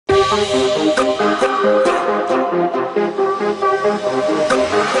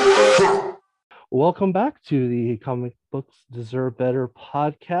Welcome back to the Comic Books Deserve Better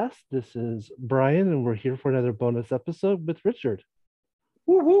podcast. This is Brian, and we're here for another bonus episode with Richard.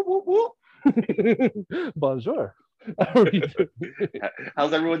 Woo, woo, woo, woo. Bonjour. How are you doing?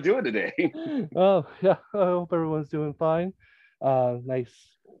 How's everyone doing today? Oh, yeah, I hope everyone's doing fine. Nice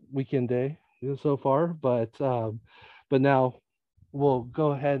weekend day so far, but now we'll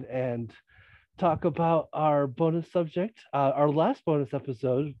go ahead and talk about our bonus subject. Our last bonus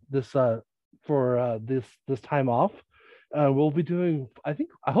episode, this time off, we'll be doing, I think,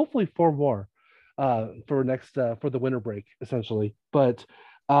 hopefully four more for the winter break, essentially. But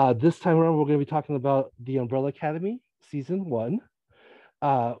this time around, we're going to be talking about the Umbrella Academy season 1,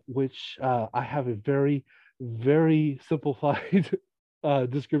 which I have a very, very simplified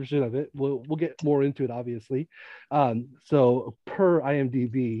description of it. We'll get more into it, obviously. So, per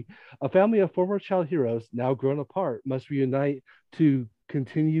IMDb, a family of former child heroes, now grown apart, must reunite to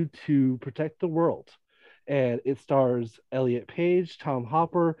continue to protect the world. And it stars Elliot Page, Tom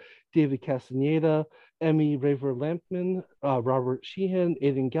Hopper, David Castaneda, Emmy Raver Lampman, Robert Sheehan,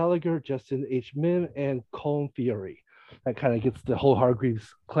 Aidan Gallagher, Justin H. Mim, and Colin Fiore. That kind of gets the whole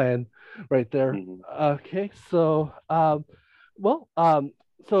Hargreaves clan right there. Mhm. Okay, so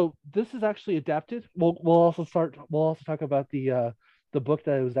so this is actually adapted. We'll also talk about the book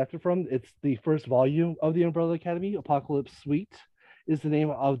that it was adapted from. It's the first volume of the Umbrella Academy. Apocalypse Suite is the name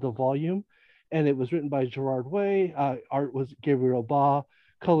of the volume, and it was written by Gerard Way. Art was Gabriel Ba,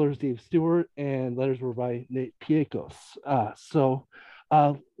 colors Dave Stewart, and letters were by Nate Piekos. Let's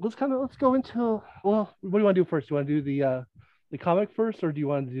go into, well, what do you want to do first? Do you want to do the comic first, or do you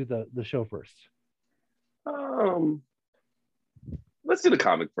want to do the show first? Let's do the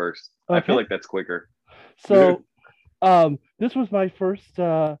comic first. Okay. I feel like that's quicker. So, this was my first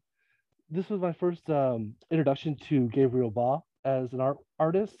introduction to Gabriel Ba as an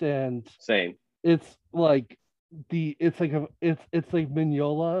artist, and Same. it's like it's like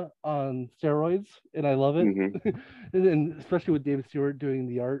Mignola on steroids, and I love it. Mhm. And especially with David Stewart doing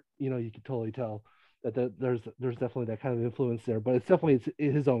the art, you can totally tell that there's definitely that kind of influence there, but it's definitely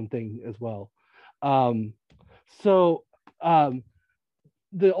his own thing as well. Um, so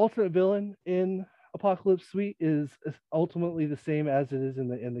the ultimate villain in Apocalypse Suite is ultimately the same as it is in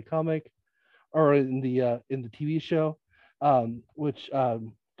the comic or in the TV show, which I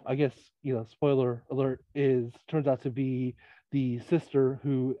guess, spoiler alert, turns out to be the sister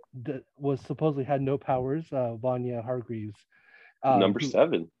who was supposedly had no powers, Vanya Hargreaves. Number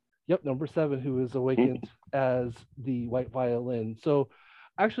 7. Yep, number 7, who is awakened as the White Violin. So,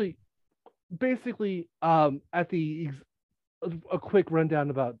 actually, basically, at a quick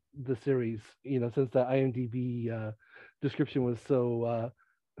rundown about the series, since the IMDb description was so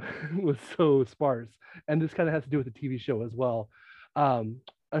was so sparse, and this kind of has to do with the TV show as well.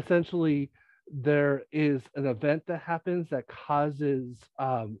 Essentially, there is an event that happens that causes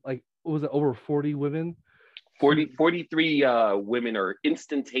was it over 40 women? 43 women are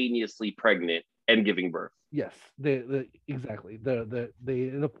instantaneously pregnant and giving birth. Yes, exactly. They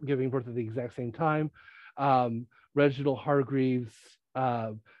end up giving birth at the exact same time. Reginald Hargreaves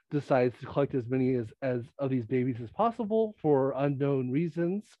decides to collect as many as of these babies as possible for unknown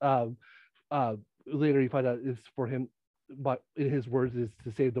reasons. Later, you find out it's for him, but in his words, is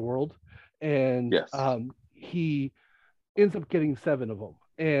to save the world. And Yes. He ends up getting 7 of them,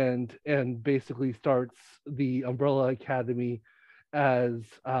 and basically starts the Umbrella Academy as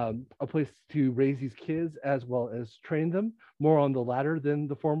a place to raise these kids as well as train them. More on the latter than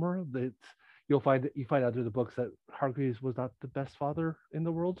the former. That you find out through the books that Hargreaves was not the best father in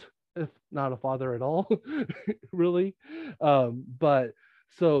the world, if not a father at all, really. But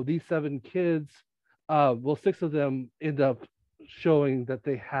so these 7 kids, 6 of them end up showing that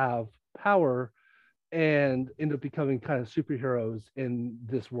they have power and end up becoming kind of superheroes in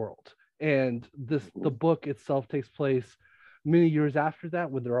this world. And the book itself takes place many years after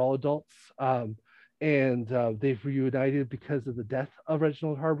that, when they're all adults, and they've reunited because of the death of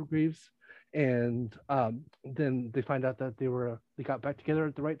Reginald Hargreaves. And then they find out that they got back together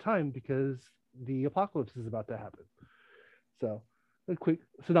at the right time because the apocalypse is about to happen. So, a quick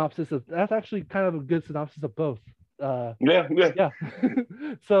synopsis of that's actually kind of a good synopsis of both. Yeah.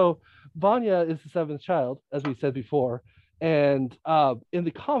 So, Vanya is the 7th child, as we said before, and in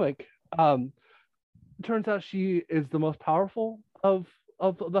the comic, turns out she is the most powerful of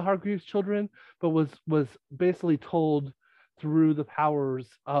the Hargreaves children, but was basically told through the powers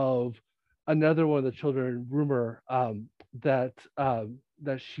of another one of the children, Rumor, that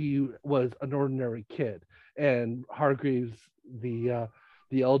she was an ordinary kid, and Hargreaves, the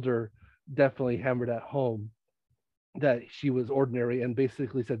the elder definitely hammered at home that she was ordinary and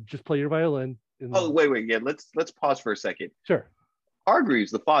basically said, just play your violin. Oh, And wait. Yeah, let's pause for a second. sure. Hargreaves,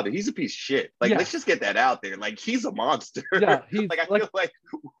 the father, he's a piece of shit. Like, Yeah. let's just get that out there. Like, he's a monster. Yeah, he's like, I feel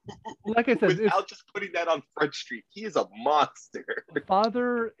like I said, without just putting that on Front Street, he is a monster.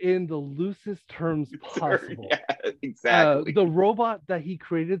 Father in the loosest terms possible. Yeah, exactly. The robot that he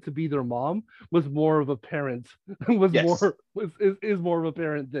created to be their mom was more of a parent. Is more of a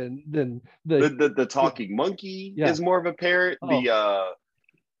parent than the talking monkey is more of a parent. The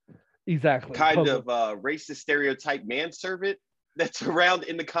exactly kind of racist stereotype manservant that's around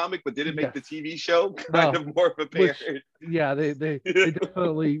in the comic but didn't make the TV show, kind of more of a parent. They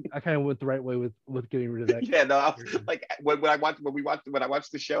definitely, I kind of went the right way with getting rid of that. Yeah, no, I was, like when I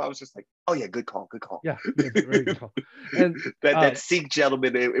watched the show, I was just like, oh yeah, good call. Yeah, very good call. And that Sikh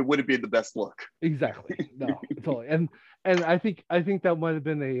gentleman, it would have been the best look. Exactly. No, totally. And I think that might have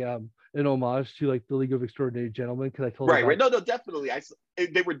been an homage to like the League of Extraordinary Gentlemen, because I told right. No, definitely.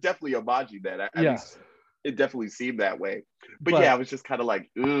 They were definitely homaging that. At least it definitely seemed that way. But yeah, I was just kind of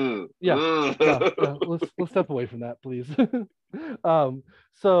like, ugh. Yeah. Let's step away from that, please.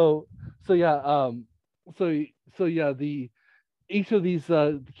 Each of these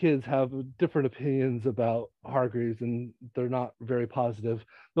kids have different opinions about Hargreaves, and they're not very positive.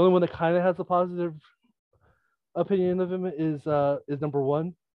 The only one that kind of has a positive opinion of him is number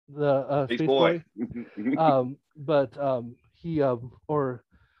one, the Space Boy. But he or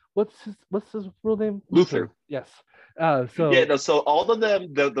what's his real name? Luther. Yes. So all of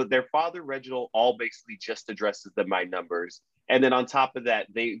them, their father Reginald, all basically just addresses them by numbers, and then on top of that,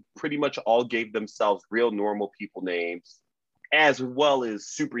 they pretty much all gave themselves real normal people names, as well as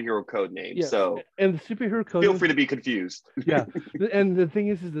superhero code names. Yes. So and the superhero code feel free to be confused. Yeah, and the thing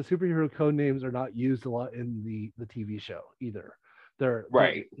is the superhero code names are not used a lot in the TV show either. They're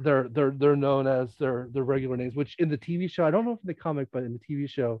known as their regular names, which in the TV show, I don't know if in the comic, but in the TV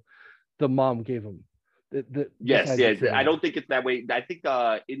show, the mom gave them. Yes. I don't think it's that way. I think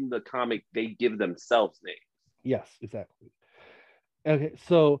in the comic they give themselves names. Yes, exactly. Okay,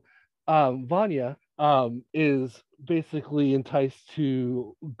 so Vanya is basically enticed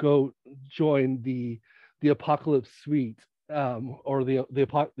to go join the Apocalypse Suite, or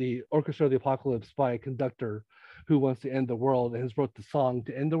the Orchestra of the Apocalypse, by a conductor who wants to end the world and has wrote the song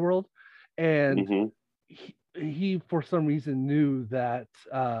to end the world. And he for some reason knew that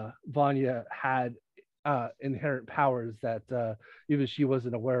Vanya had inherent powers that even she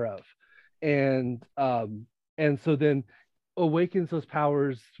wasn't aware of, and so then awakens those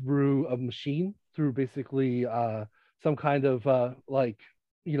powers through a machine, through basically some kind of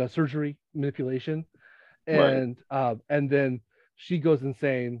surgery manipulation, and then she goes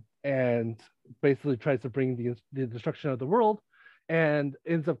insane and basically tries to bring the destruction of the world, and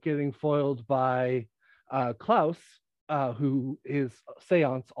ends up getting foiled by Klaus, who is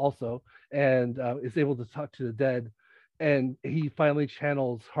seance also, and is able to talk to the dead, and he finally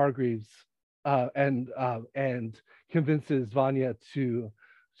channels Hargreaves and convinces Vanya to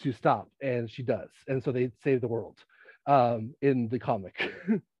stop, and she does, and so they save the world. In the comic,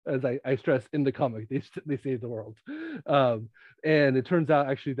 as I stress, in the comic, they save the world, and it turns out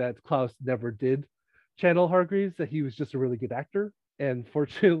actually that Klaus never did channel Hargreaves; that he was just a really good actor, and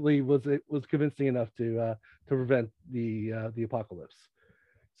fortunately was convincing enough to prevent the apocalypse.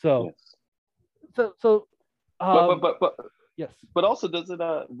 So, yes. But yes. But also, doesn't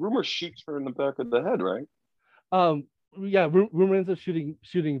Rumor shoots her in the back of the head, right? Rumor ends up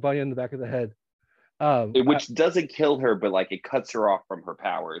shooting Vanya in the back of the head, which doesn't kill her, but like it cuts her off from her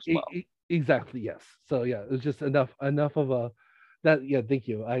power as well. Exactly. Yes. So yeah, it was just enough of a that. Yeah. Thank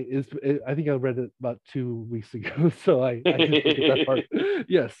you. I think I read it about 2 weeks ago, so I that part.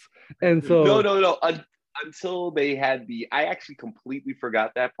 Yes. And so no. Until they had I actually completely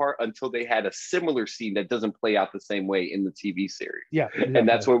forgot that part until they had a similar scene that doesn't play out the same way in the TV series. Yeah. Exactly. And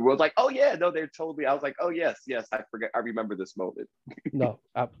that's where we was like, oh yeah, no, they're totally. I was like, oh yes, I forget. I remember this moment. No,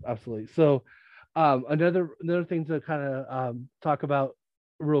 absolutely. So another thing to kind of talk about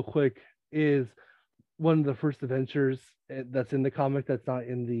real quick is one of the first adventures that's in the comic that's not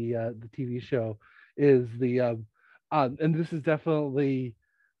in the TV show is the and this is definitely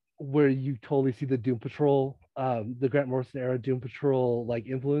where you totally see the Doom Patrol, the Grant Morrison era Doom Patrol like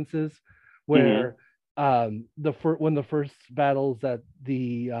influences, where one of the first battles that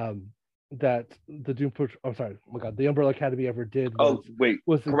the Doom Patrol, the Umbrella Academy ever did.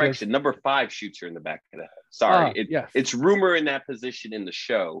 Was correction. Number 5 shoots her in the back of the head. Sorry, it's Rumor in that position in the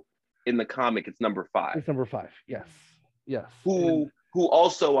show. In the comic, it's number 5. It's number 5. Yes. Who who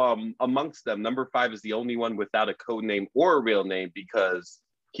also amongst them, number 5 is the only one without a code name or a real name because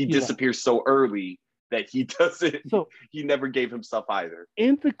he disappears so early that he doesn't. So he never gave himself either.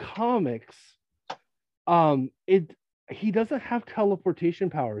 In the comics, he doesn't have teleportation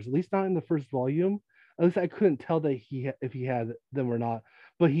powers, at least not in the first volume. At least I couldn't tell that if he had them or not.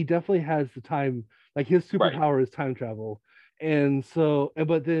 But he definitely has the time. Like his superpower is time travel. And so,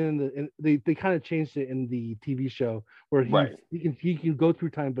 but then they kind of changed it in the TV show where he can go through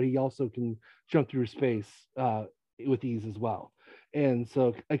time, but he also can jump through space with ease as well. And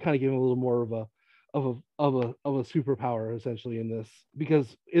so I kind of gave him a little more of a superpower essentially in this,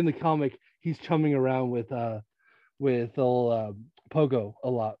 because in the comic he's chumming around with old Pogo a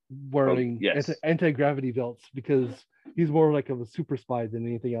lot, wearing anti-gravity belts because he's more like of a super spy than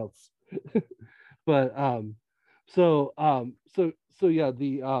anything else. But so yeah,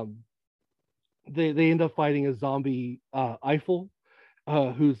 they end up fighting a zombie Eiffel,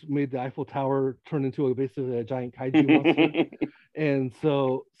 who's made the Eiffel Tower turn into basically a giant kaiju monster. And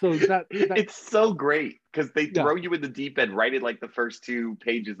so that it's so great because they throw you in the deep end right in like the first 2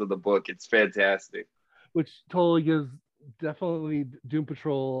 pages of the book. It's fantastic, which totally gives definitely Doom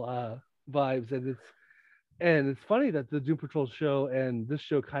Patrol vibes, and it's funny that the Doom Patrol show and this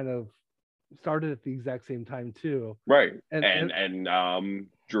show kind of started at the exact same time too. Right. And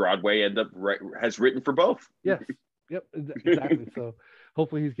Gerard Way has written for both. Yes. Yep. Exactly. So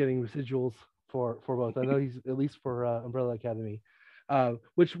hopefully he's getting residuals for both. I know he's at least for Umbrella Academy,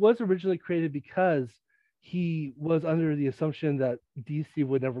 which was originally created because he was under the assumption that DC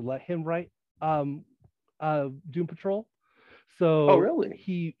would never let him write Doom Patrol. So really?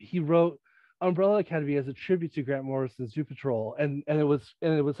 He wrote Umbrella Academy as a tribute to Grant Morrison's Doom Patrol, and it was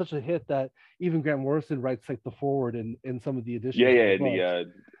such a hit that even Grant Morrison writes like the forward in some of the editions.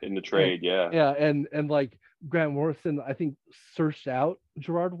 In the trade, and like Grant Morrison, I think, searched out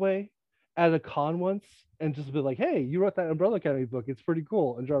Gerard Way at a con once and just be like, "Hey, you wrote that Umbrella Academy book? It's pretty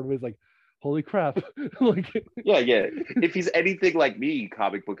cool." And Gerard Way's like, "Holy crap!" Like, yeah. If he's anything like me,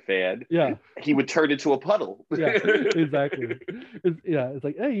 comic book fan, he would turn into a puddle. Yeah, exactly. It's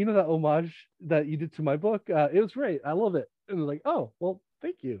like, hey, you know that homage that you did to my book? It was great. I love it. And they're like, oh, well,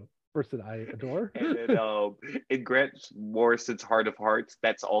 thank you, person I adore. And then in Grant Morrison's Heart of Hearts,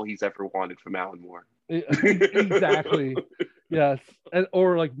 that's all he's ever wanted from Alan Moore. Exactly. Yes,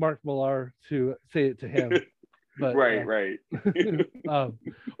 or like Mark Millar to say it to him. But, right.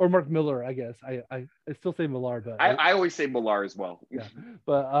 Or Mark Miller, I guess. I still say Millar, but I always say Millar as well. Yeah,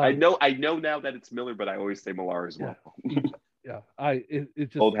 but I know now that it's Miller, but I always say Millar as well. Yeah, it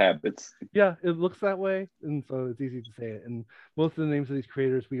just old habits. Yeah, it looks that way, and so it's easy to say it. And most of the names of these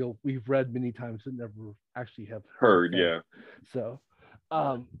creators we've read many times but never actually have heard. Yeah. So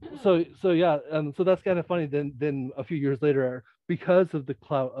that's kind of funny. Then a few years later, because of the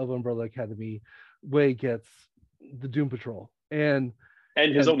clout of Umbrella Academy, Way gets the Doom Patrol and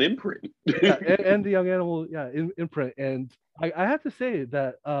his own imprint. and the Young Animal imprint. And I have to say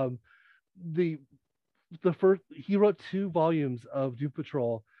that the first, he wrote 2 volumes of Doom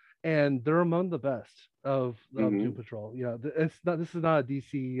Patrol, and they're among the best of Doom Patrol. This is not a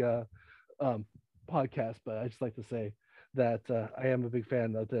DC podcast, but I just like to say that I am a big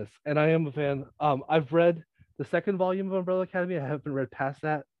fan of this, and I am a fan. I've read the 2nd volume of Umbrella Academy. I haven't read past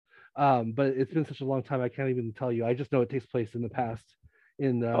that, but it's been such a long time I can't even tell you. I just know it takes place in the past.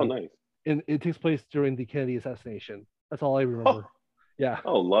 Nice. It takes place during the Kennedy assassination. That's all I remember. Yeah.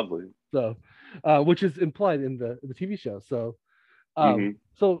 Oh, lovely. So, which is implied in the TV show. So,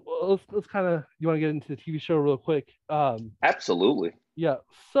 so let's kind of, you want to get into the TV show real quick? Absolutely. Yeah.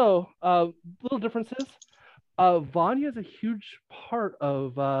 So, little differences. Vanya is a huge part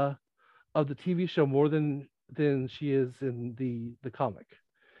of the TV show, more than she is in the comic.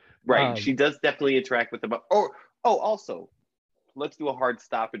 Right. She does definitely interact with them. Also, let's do a hard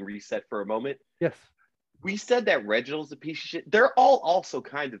stop and reset for a moment. Yes. We said that Reginald's a piece of shit. They're all also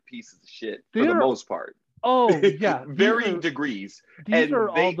kind of pieces of shit for the most part. Oh, yeah. Varying degrees. These are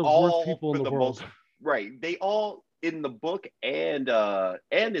all the worst people in the world. Right. They all, in the book and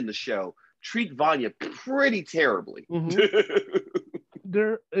in the show, treat Vanya pretty terribly.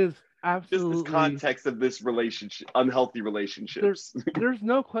 There is absolutely... Just the context of this relationship, unhealthy relationships. There's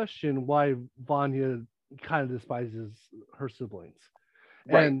no question why Vanya kind of despises her siblings.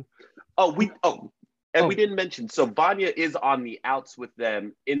 Right. And we didn't mention, so Vanya is on the outs with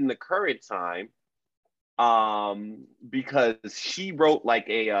them in the current time, because she wrote like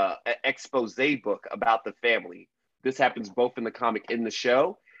a expose book about the family. This happens both in the comic and the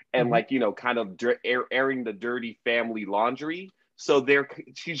show, and kind of airing the dirty family laundry. So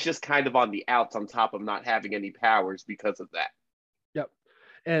she's just kind of on the outs, on top of not having any powers because of that. Yep.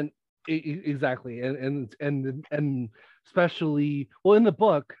 And exactly, and especially well in the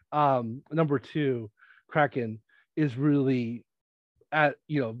book, number two, Kraken is really at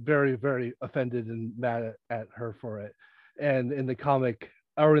very very offended and mad at her for it, and in the comic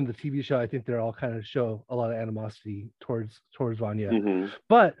or in the TV show, I think they're all kind of show a lot of animosity towards Vanya. Mm-hmm.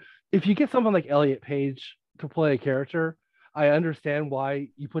 But if you get someone like Elliot Page to play a character, I understand why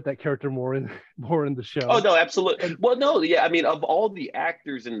you put that character more in more in the Oh show. no, absolutely. And Well, no, yeah, I mean, of all the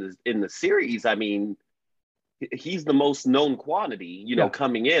actors in the series, I mean, he's the most known quantity, yeah,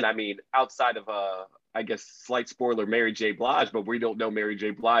 coming in. I mean, outside of I guess slight spoiler, Mary J. Blige, but we don't know Mary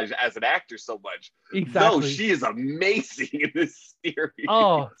J. Blige as an actor so much. Though exactly. she is amazing in this series.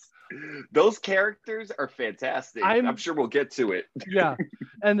 Oh, Those characters are fantastic. I'm I'm sure we'll get to it. yeah,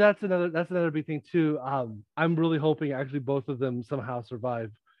 and that's another big thing too. I'm really hoping actually both of them somehow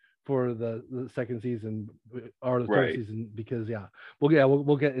survive for the second season or the third Right. season, because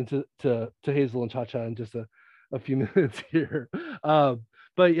we'll get into to Hazel and Cha Cha in just a few minutes here.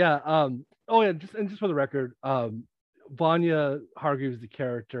 But yeah, oh yeah, just for the record, Vanya Hargreaves, the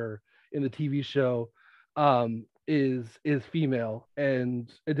character in the TV show, is female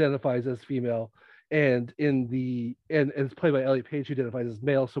and identifies as female, and it's played by Elliot Page, who identifies as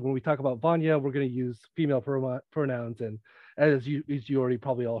male. So when we talk about Vanya, we're going to use female pronouns, and as you already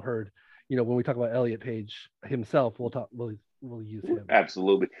probably all heard, when we talk about Elliot Page himself, we'll use him.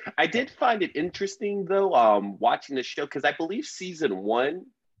 Absolutely. I did find it interesting though, watching the show, because I believe season one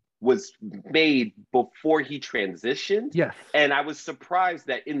was made before he transitioned. Yes, And I was surprised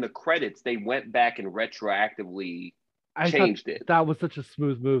that in the credits they went back and retroactively I thought changed it. that was such a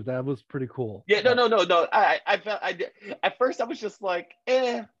smooth move. That was pretty cool. Yeah, no. I felt at first I was just like,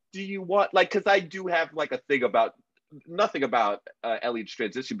 do you want, like, because I do have like a thing about nothing about Elliot's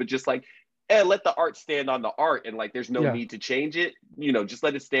transition, but just like, let the art stand on the art, and like, there's no Yeah, need to change it. Just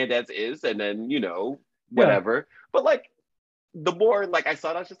let it stand as is, and then yeah. whatever. But like, the more like I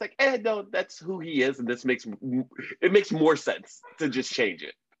saw it, I was just like, no, that's who he is, and this makes more sense to just change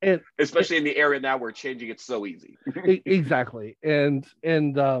it, And especially in the era now where changing it's so easy. exactly, and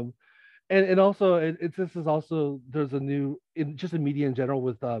also this is also there's a new in just in media in general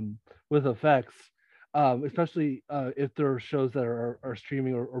with effects, especially if there are shows that are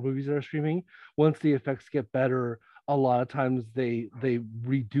streaming, or movies that are streaming. Once the effects get better, a lot of times they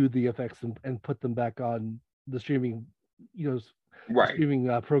redo the effects and put them back on the streaming, Right. streaming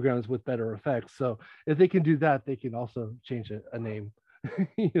programs with better effects. So if they can do that, they can also change a name.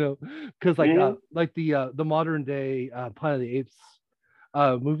 Because Mm-hmm. like the modern day Planet of the Apes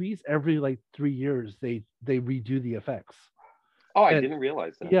movies, every like 3 years they redo the effects. Oh, I And didn't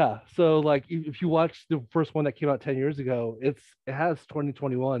realize that. yeah, so like if you watch the first one that came out 10 years ago, it has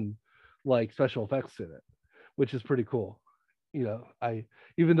 2021 like special effects in it, which is pretty cool. I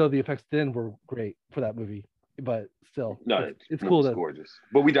even though the effects then were great for that movie, but still No, it's no, cool it's that gorgeous.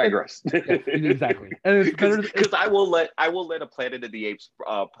 But we digress. yeah, exactly. And it's better Because I will let a Planet of the Apes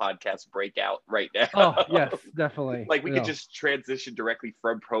podcast break out right oh now. yes, definitely. Like, we could just transition directly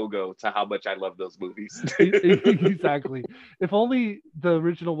from Pogo to how much I love those movies. Exactly. If only the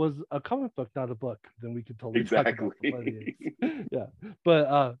original was a comic book, not a book, then we could totally talk about the Planet of the Apes. Yeah.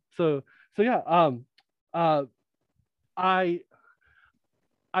 But so yeah, uh I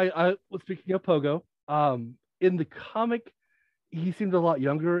I was speaking of Pogo. In the comic, he seemed a lot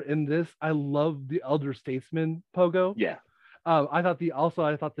younger. In this, I love the elder statesman Pogo. Yeah. I thought the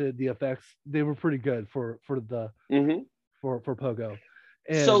effects, they were pretty good for Hmm. for Pogo.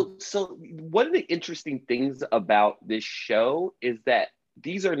 And So one of the interesting things about this show is that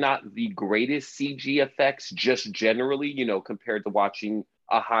these are not the greatest CG effects, just generally, compared to watching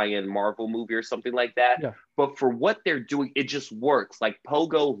a high-end Marvel movie or something like that. yeah, But for what they're doing, it just works. Like,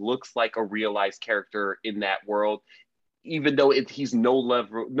 Pogo looks like a realized character in that world, even though he's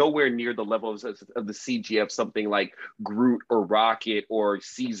nowhere near the level of the CG of something like Groot or Rocket or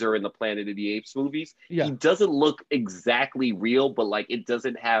Caesar in the Planet of the Apes movies. He yeah, doesn't look exactly real, but like, it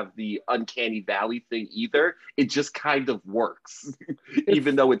doesn't have the uncanny valley thing either. It just kind of works, it's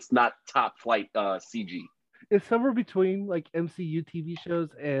even though it's not top flight CG. it's somewhere between like MCU TV shows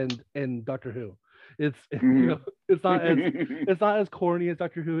and Doctor Who. It's Mhm. it's not as corny as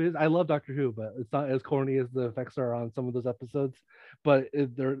Doctor Who is. I love Doctor Who, but it's not as corny as the effects are on some of those episodes. But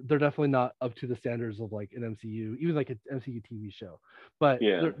they're definitely not up to the standards of like an MCU, even like an MCU TV show. But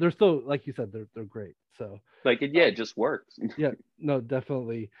Yeah, they're still, like you said, they're great. So like, yeah, it just works. yeah, no,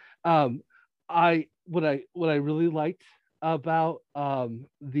 definitely. I what I really liked about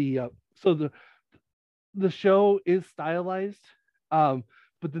the show is stylized,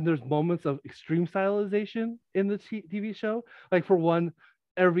 but then there's moments of extreme stylization in the TV show. Like for one,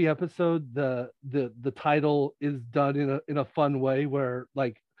 every episode the title is done in a fun way where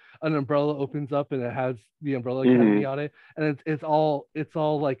like an umbrella opens up and it has the Umbrella Academy on it, and it's all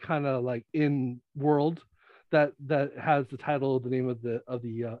like kind of like in world that has the title, the name of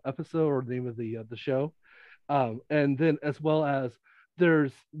the episode or the name of the show, and then as well as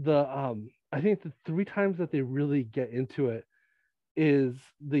there's the I think the three times that they really get into it is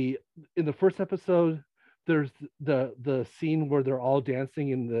the in the first episode there's the scene where they're all dancing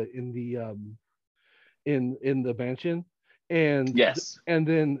in the mansion, and Yes. and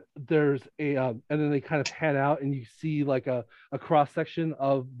then there's a and then they kind of pan out and you see like a cross section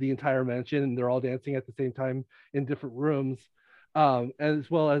of the entire mansion and they're all dancing at the same time in different rooms, as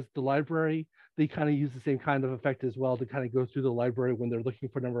well as the library. They kind of use the same kind of effect as well to kind of go through the library when they're looking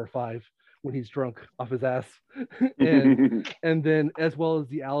for number five when he's drunk off his ass, and then as well as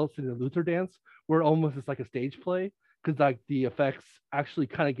the Allison and Luther dance, where almost it's like a stage play because like the effects actually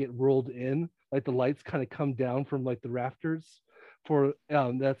kind of get rolled in, like the lights kind of come down from like the rafters for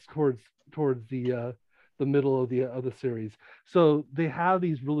that's towards the middle of the series. So they have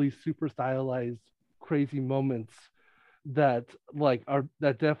these really super stylized crazy moments that like are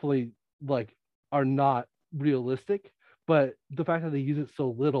that definitely like are not realistic, but the fact that they use it so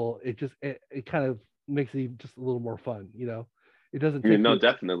little, it kind of makes it just a little more fun, you know. It doesn't Yeah, take no, you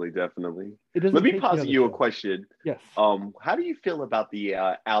definitely, definitely. it Let doesn't me take you out posit of the you a show. question. Yes. How do you feel about the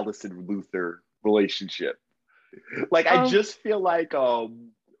Alice and Luther relationship? Like, I Um just feel like,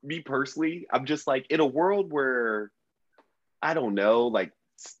 me personally, I'm just like in a world where I don't know, like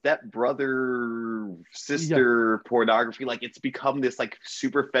step brother yeah, sister pornography, like it's become this like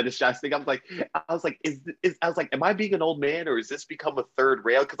super fetishized thing. I was like, I was like, am I being an old man or is this become a third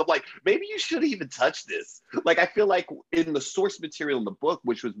rail? Because I'm like, maybe you shouldn't even touch this. Like, I feel like in the source material in the book,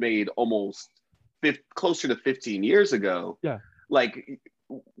 which was made almost closer to 15 years ago, yeah. like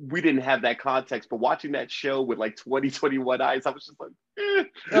we didn't have that context. But watching that show with like 2021 eyes, I was just like,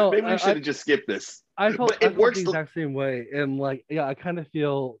 No, maybe we should have just skipped this. But I it felt the works. exact same way, and like yeah, I kind of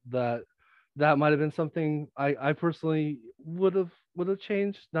feel that that might have been something I personally would have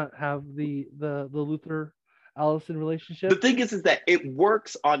changed, not have the Luther Allison The relationship. thing is that it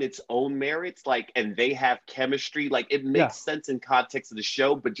works on its own merits, like, and they have chemistry. Like, it Yeah, makes sense in context of the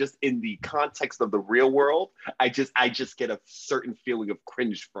show, but just in the context of the real world, I just get a certain feeling of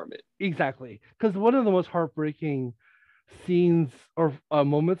cringe from it. exactly. Because one of the most heartbreaking scenes or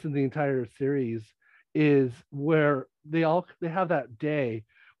moments in the entire series is where they have that day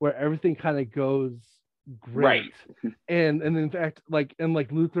where everything kind of goes great, Right. and in fact like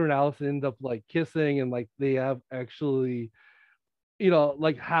Luther and Allison end up like kissing and like they have actually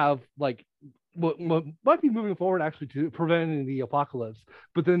like have like what might be moving forward actually to preventing the apocalypse,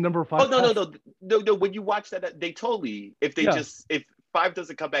 but then number Oh five no, no, has no, no, no. When you watch that, they totally, yeah if five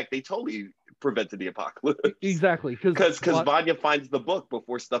doesn't come back, they totally prevented the apocalypse. exactly Because Vanya finds the book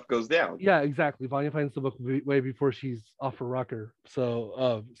before stuff goes down. yeah, exactly. Vanya finds the book way before she's off her rocker.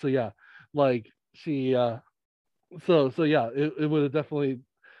 So yeah, like she, so yeah, it would have definitely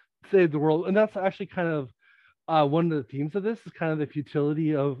saved the world, and that's actually kind of one of the themes of this is kind of the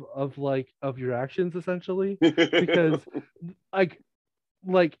futility of your actions essentially, because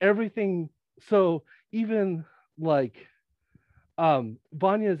like everything. So even like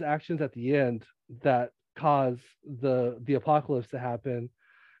Vanya's actions at the end that cause the apocalypse to happen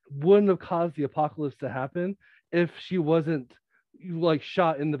wouldn't have caused the apocalypse to happen if she wasn't like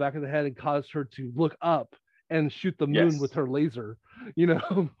shot in the back of the head and caused her to look up and shoot the moon with Yes. her laser,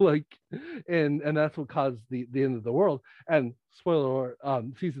 like, and that's what caused the end of the world. And spoiler alert,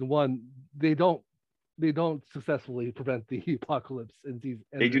 season one, they don't successfully prevent the apocalypse in season.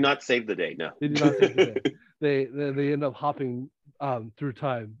 They do And not save the day. No. they do not save the day. They end up hopping through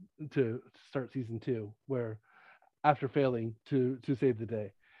time to start season two, where after failing to save the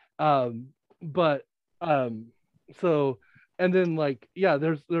day. But so and then like yeah,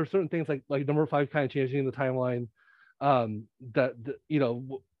 there are certain things like number five kind of changing the timeline, that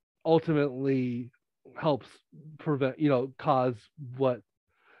ultimately helps prevent cause what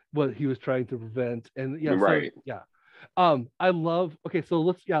he was trying to prevent. And yeah, so Right. yeah, I love. Okay, so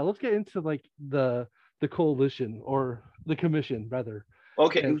let's get into like the coalition or the commission rather.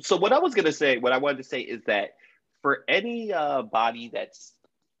 Okay. And So what I wanted to say is that for any body that's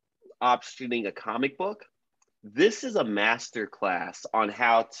optioning a comic book, this is a master class on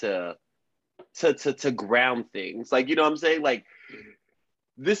how to ground things. Like, you know what I'm saying? Like,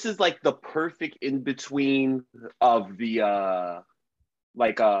 this is like the perfect in between of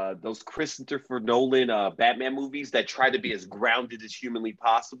those Christopher Nolan Batman movies that try to be as grounded as humanly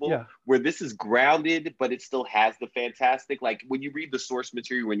possible, Yeah. where this is grounded but it still has the fantastic. Like when you read the source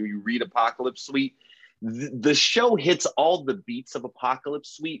material, when you read Apocalypse Suite, the show hits all the beats of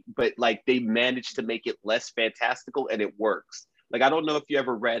Apocalypse Suite, but like they managed to make it less fantastical and it works. Like I don't know if you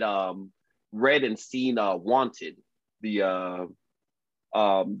ever read and seen Wanted, the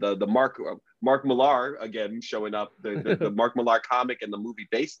the Mark Millar again showing up, the Mark Millar comic and the movie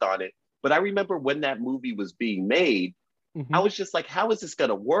based on it. But I remember when that movie was being made, I Hmm. was just like, how is this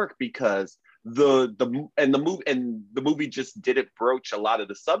gonna work? Because the movie just didn't broach a lot of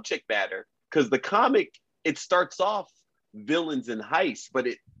the subject matter. Because the comic, it starts off villains and heists, but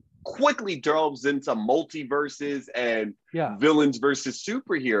it quickly delves into multiverses and Yeah. villains versus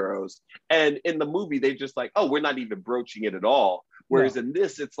superheroes. And in the movie, they just like, oh, we're not even broaching it at all. Whereas No. in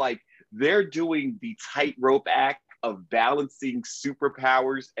this, it's like they're doing the tightrope act of balancing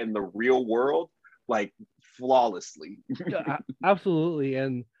superpowers and the real world like flawlessly. Yeah, absolutely.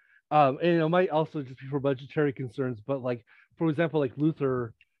 And it might also just be for budgetary concerns, but like for example, like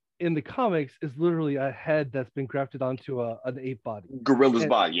Luther in the comics is literally a head that's been grafted onto an ape body. Gorilla's And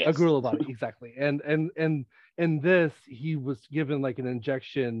body, a yes. gorilla body, exactly. And in this, he was given like an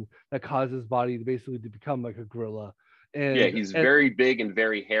injection that caused his body to basically to become like a gorilla. Yeah, And he's and very big and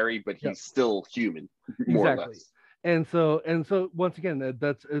very hairy, but yeah, he's still human, more or exactly. less. And so once again,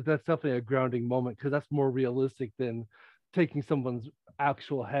 that's definitely a grounding moment because that's more realistic than taking someone's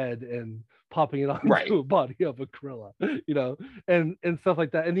actual head and popping it onto Right. a body of a gorilla, you know, and stuff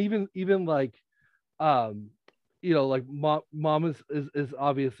like that. And even like um like mom is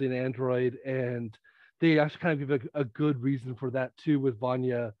obviously an android, and they actually kind of give a good reason for that too with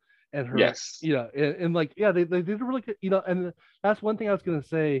Vanya and her, Yes. and like yeah, they did a really good, and that's one thing I was gonna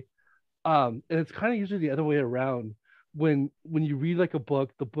say. And it's kind of usually the other way around. When you read like a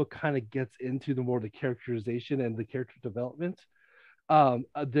book, the book kind of gets into the more the characterization and the character development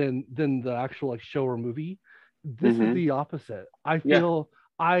than the actual like show or movie. This is Mm-hmm. the opposite. I Yeah. feel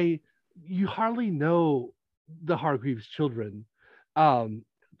I you hardly know the Hargreaves children um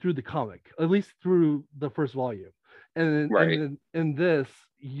through the comic, at least through the first volume. And Right. then in this,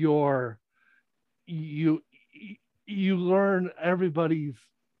 you you learn everybody's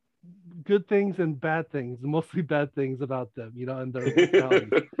good things and bad things, mostly bad things about them, and their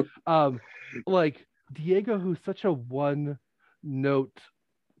personalities. Um, like Diego, who's such a one note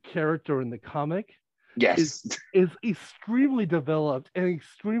character in the comic, is Yes. is extremely developed and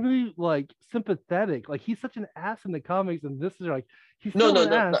extremely like sympathetic. Like he's such an ass in the comics, and this is like he's No, still no, an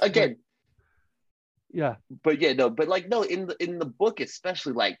no, no. ass, but Again, yeah, but yeah, no, but like no, in the book,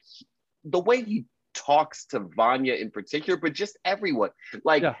 especially like the way he talks to Vanya in particular, but just everyone.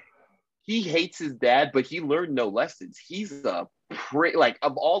 Like yeah, he hates his dad, but he learned no lessons. He's a prick. Like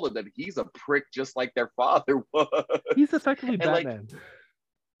of all of them, he's a prick, just like their father he's was. effectively And like, Batman.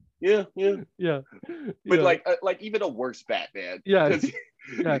 yeah, yeah. Yeah, But yeah, like even a worse Batman, yeah, because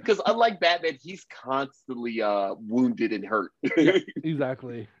yeah, because unlike Batman, he's constantly wounded and hurt. yeah, But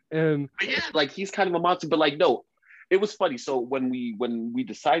exactly. And yeah, like he's kind of a monster. But like no, it was funny. So when we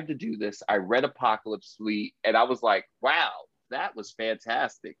decided to do this, I read Apocalypse Suite, and I was like, wow, that was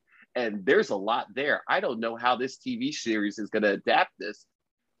fantastic. And there's a lot there. I don't know how this TV series is going to adapt this.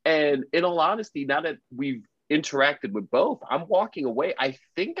 And in all honesty, now that we've interacted with both, I'm walking away. I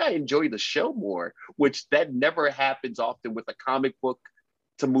think I enjoy the show more, which that never happens often with a comic book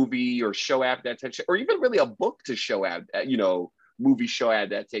to movie or show adaptation, or even really a book to show movie show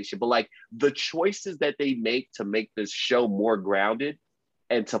adaptation. But like the choices that they make this show more grounded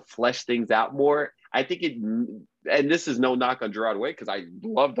and to flesh things out more, I think it. And this is no knock on Gerard Way because I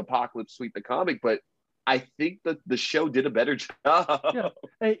loved Apocalypse Suite the comic, but I think that the show did a better yeah, job.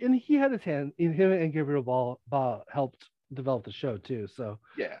 and he had his hand in him, and Gabriel Ball helped develop the show too. So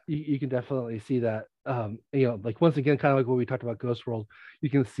Yeah. you can definitely see that. Like once again, kind of like what we talked about Ghost World, you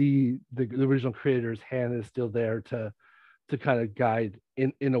can see the original creator's hand is still there to kind of guide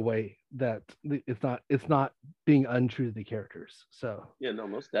in a way that it's not being untrue to the characters. So Yeah, no,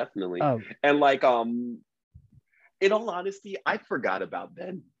 most definitely. um, And like in all honesty, I forgot about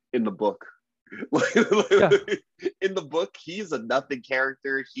Ben in the book. yeah, In the book, he's a nothing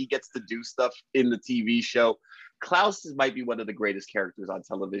character. He gets to do stuff in the TV show. Klaus might be one of the greatest characters on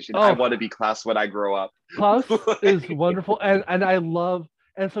television. I oh, want to be Klaus when I grow up. Klaus is wonderful, and I love.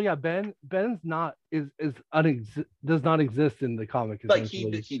 And so yeah, Ben's not does not exist in the comic Like he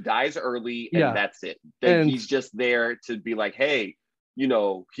essentially. he dies early and Yeah, that's it. Then and he's just there to be like, hey,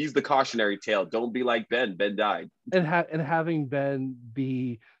 he's the cautionary tale. Don't be like Ben. Ben died. and having Ben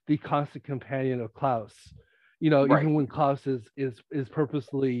be the constant companion of Klaus, Right. even when Klaus is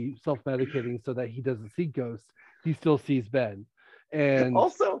purposely self-medicating so that he doesn't see ghosts, he still sees Ben. And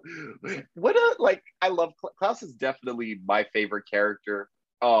Also, what a like I love Klaus is definitely my favorite character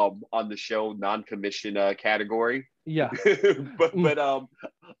on the show non-commission category. yeah. but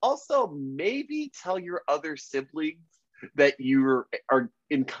also maybe tell your other siblings that you are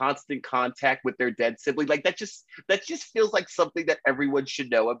in constant contact with their dead sibling. Like that just feels like something that everyone should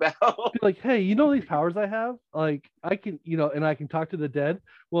know about. Be like, hey, these powers I have? Like I can, and I can talk to the dead.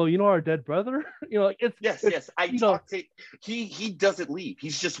 Well, our dead brother? Like Yes, it's yes. I talk to he doesn't leave.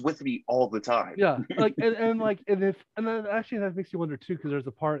 He's just with me all the time. yeah, like and like and then actually that makes you wonder too, because there's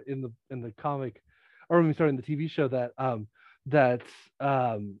a part in the comic, or when we started in the TV show that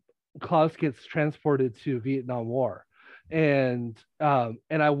Klaus gets transported to Vietnam War, and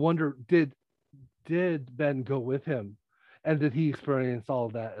I wonder did Ben go with him, and did he experience all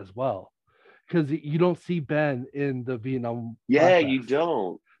of that as well? Because you don't see Ben in the Vietnam Yeah, you flashbacks.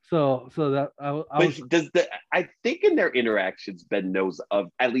 don't. So that I But was does the I think in their interactions, Ben knows of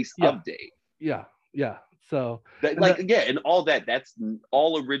at least yeah of Dave. yeah. So That and like that yeah, and all that. That's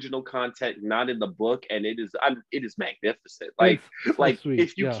all original content, not in the book, and it is magnificent. it's so Like sweet.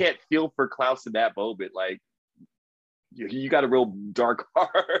 if you Yeah. can't feel for Klaus in that moment, like you got a real dark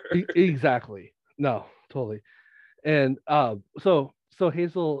heart. Exactly. No, totally. And so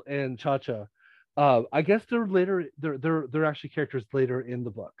Hazel and Cha-Cha, I guess they're later. They're actually characters later in the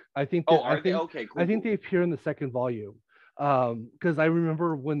book. I think Oh, that are they? Okay, I cool, think cool. they appear in the second volume. Because I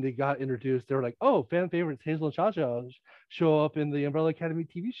remember when they got introduced, they were like, "Oh, fan favorites Hazel and Cha-Cha show up in the Umbrella Academy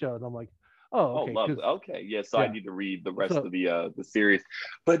TV show," and I'm like, "Oh, Oh, okay." lovely. Because Okay, yeah. So I yeah, need to read the rest so of the series,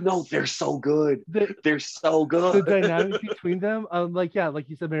 but no, they're so good. the They're so the good. dynamic between them, like yeah, like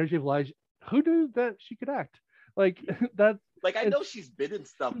you said, Mary J. Blige, who knew that she could act? Like that, Like I and know she's been in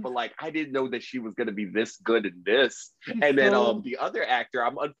stuff, she's but like I didn't know that she was gonna be this good in this. she's And then so the other actor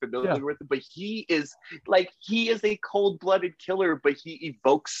I'm yeah. unfamiliar with, but he is a cold blooded killer, but he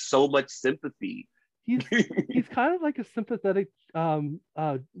evokes so much sympathy. He's he's kind of like a sympathetic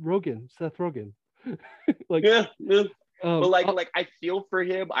Seth Rogen. Like Yeah, yeah. But um uh, like I feel for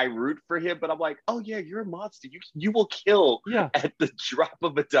him, I root for him, but I'm like, oh yeah, you're a monster. You will kill yeah, at the drop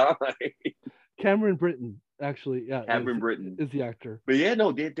of a dime. Cameron Britton actually, yeah, Cameron Britton. is the actor. But yeah,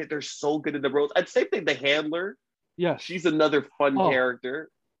 no, they're so good in the roles. And same thing, the handler. Yes. She's another fun Oh, character.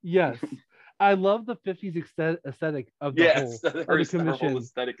 yes. I love the 50s aesthetic of the Yes, whole of the her whole commission.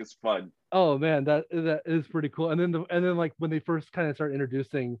 aesthetic is fun. Oh man, that is pretty cool. And then like when they first kind of start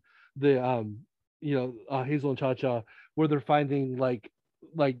introducing the Hazel and Cha-Cha, where they're finding like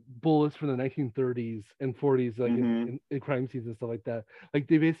bullets from the 1930s and 40s, like Mm-hmm. in crime scenes and stuff like that. Like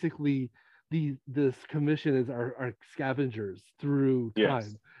they basically this commission is our scavengers through Yes.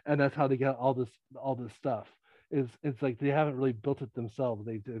 time, and that's how they get all this stuff. It's like they haven't really built it themselves.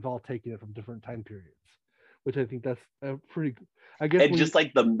 They've all taken it from different time periods, which I think that's a pretty. I guess And when you just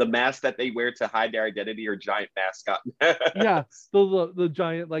like the mask that they wear to hide their identity are giant mascot yeah, masks. the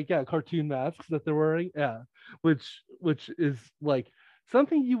giant like yeah cartoon masks that they're wearing, yeah, which is like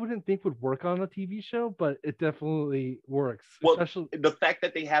something you wouldn't think would work on a TV show, but it definitely works, Well, especially the fact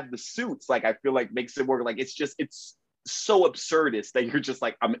that they have the suits, like I feel like makes it work. Like it's so absurdist that you're just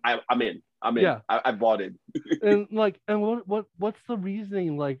like I'm in. I'm in. yeah. I bought in. And what's the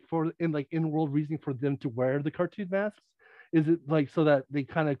reasoning like for in world reasoning for them to wear the cartoon masks? Is it like so that they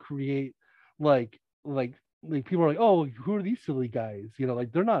kind of create like like people are like, oh, who are these silly guys?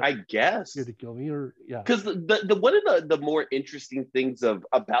 Like they're not I here guess to kill me, or yeah. because the one of the more interesting things of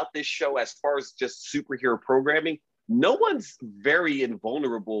about this show as far as just superhero programming, no one's very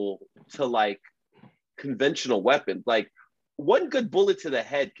invulnerable to like conventional weapons. Like one good bullet to the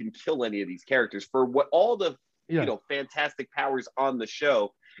head can kill any of these characters for what all the Yeah, fantastic powers on the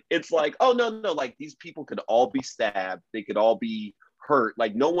show. It's like, oh no, like these people could all be stabbed, they could all be hurt.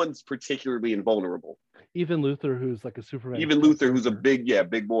 Like no one's particularly invulnerable. even Luther, who's like a Superman Even Luther, who's a character.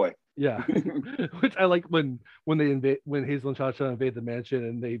 big boy. Yeah, which I like when they invade when Hazel and Cha-Cha invade the mansion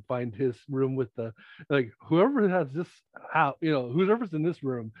and they find his room with the like whoever has this how whoever's in this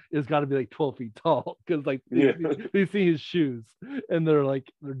room is got to be like 12 feet tall because like Yeah. they see his shoes and they're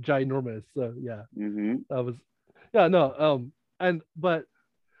ginormous. So yeah, Mm-hmm. that was yeah no and but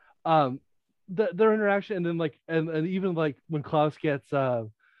their interaction and then like and even like when Klaus gets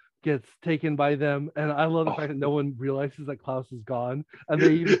gets taken by them, and I love the fact that no one realizes that Klaus is gone, and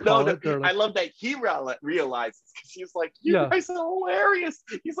they even no, call it. They're like, I love that he realizes because he's like, "You yeah, guys are hilarious."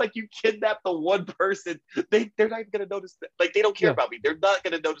 He's like, "You kidnapped the one person. They're not even gonna notice that. Like they don't care yeah, about me. They're not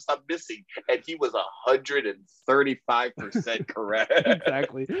gonna notice I'm missing." And he was 135% correct.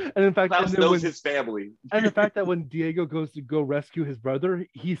 exactly. And in fact, Klaus knows his family. and the fact that when Diego goes to go rescue his brother,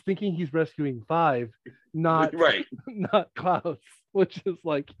 he's thinking he's rescuing Five, not Right. not Klaus, which is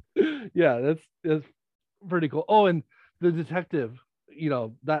like, yeah, that's pretty cool. Oh, and the detective,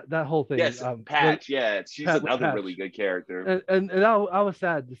 that whole thing. Yes, Patch. Yeah, she's Pat with another Patch, really good character. and I was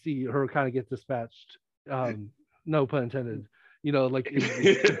sad to see her kind of get dispatched. No pun intended. Like in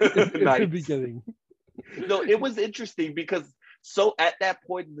the Nice. beginning. No, it was interesting because so at that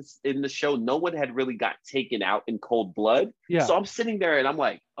point in the show, no one had really got taken out in cold blood. Yeah. So I'm sitting there and I'm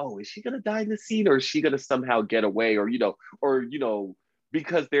like, oh, is she gonna die in the scene, or is she gonna somehow get away, or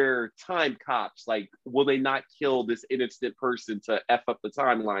because they're time cops, like, will they not kill this innocent person to f up the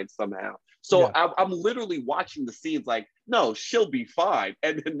timeline somehow? So Yeah. I'm literally watching the scenes like, no, she'll be fine,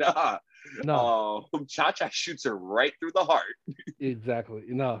 and then No. Cha-Cha shoots her right through the heart. Exactly.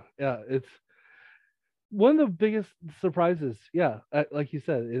 No. Yeah. It's one of the biggest surprises, yeah, like you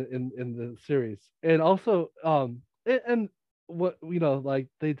said, in the series. And also and what, like,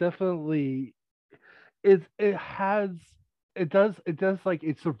 they definitely, it does like,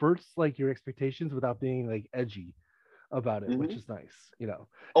 it subverts like your expectations without being like edgy about it, which Mm-hmm. is nice.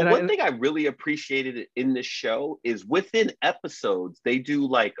 Oh, And one thing I really appreciated in this show is within episodes, they do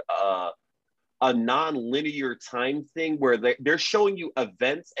like a non-linear time thing where they're showing you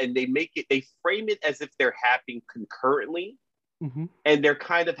events and they frame it as if they're happening concurrently, mm-hmm. and they're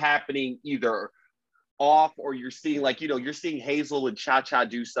kind of happening either off, or you're seeing like, you're seeing Hazel and Cha-Cha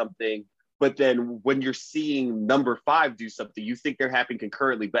do something, but then when you're seeing number 5 do something, you think they're happening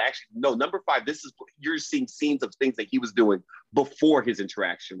concurrently, but actually no, number 5, you're seeing scenes of things that he was doing before his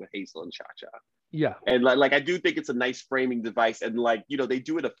interaction with Hazel and Cha-Cha. Yeah. And like I do think it's a nice framing device, and like, they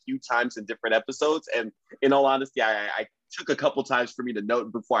do it a few times in different episodes, and in all honesty, I took a couple times for me to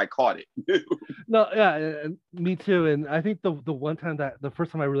note before I caught it. No, yeah, me too. And I think the one time, that the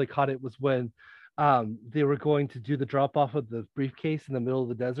first time I really caught it was when they were going to do the drop off of the briefcase in the middle of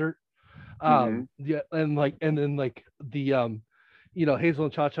the desert. Yeah, and then like the Hazel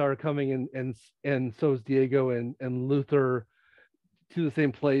and Cha-Cha are coming, and so is Diego and Luther to the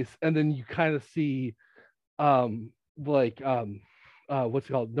same place, and then you kind of see what's it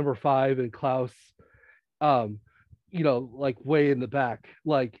called, number 5 and Klaus, like way in the back,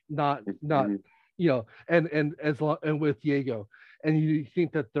 like not and as long, and with Diego, and you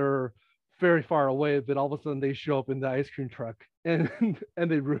think that they're very far away, but all of a sudden they show up in the ice cream truck, and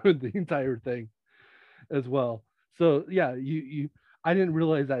and they ruined the entire thing as well. So yeah, you I didn't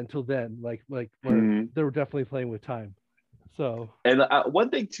realize that until then, like where they were definitely playing with time. So, and one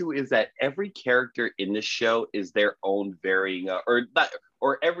thing too is that every character in this show is their own varying, or not,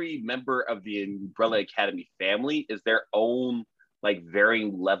 or every member of the Umbrella Academy family is their own like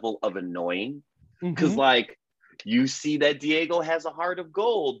varying level of annoying. Because like, you see that Diego has a heart of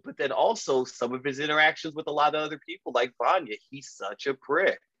gold, but then also some of his interactions with a lot of other people, like Vanya, he's such a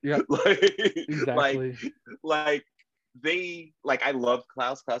prick. Yeah, exactly. like I love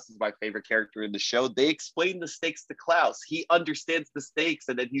Klaus. Klaus is my favorite character in the show. They explain the stakes to Klaus. He understands the stakes,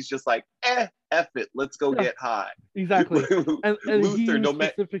 and then he's just like, F it, let's go get high. Exactly. And Luther, he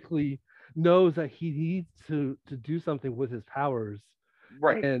specifically knows that he needs to do something with his powers.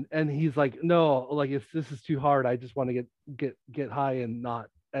 Right. And he's like, no, like, if this is too hard, I just want to get high and not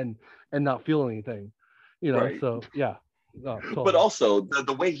feel anything. Right. So yeah. No, totally. But also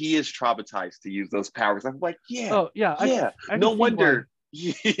the way he is traumatized to use those powers, I'm like, yeah, oh yeah, I no wonder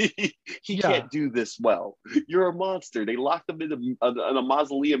he can't do this well. You're a monster. They locked him in a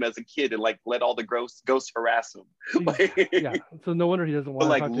mausoleum as a kid and like let all the ghosts harass him. Yeah, so no wonder he doesn't want. But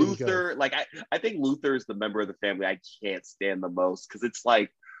like Luther, like I think Luther is the member of the family I can't stand the most, because it's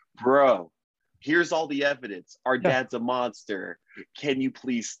like, bro, here's all the evidence. Our dad's a monster. Can you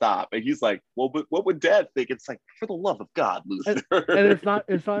please stop? And he's like, well, but what would dad think? It's like, for the love of God, Luther. And it's not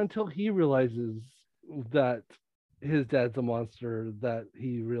until he realizes that his dad's a monster that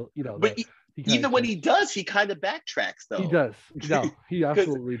he But even when he does, he kind of backtracks though. He does. No, he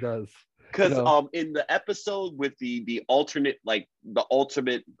absolutely does. Because in the episode with the alternate, like the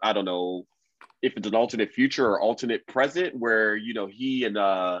ultimate, I don't know if it's an alternate future or alternate present, where he and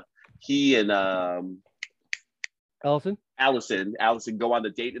Allison go on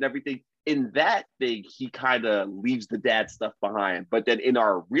the date and everything. In that thing, he kind of leaves the dad stuff behind. But then in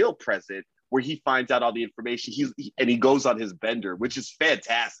our real present, where he finds out all the information. And he goes on his bender, which is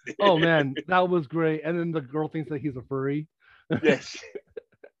fantastic. Oh man, that was great. And then the girl thinks that he's a furry. Yes.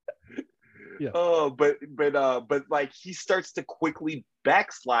 Yeah. Oh, but like he starts to quickly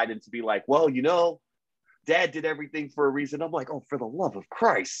backslide and to be like, well, Dad did everything for a reason. I'm like, oh, for the love of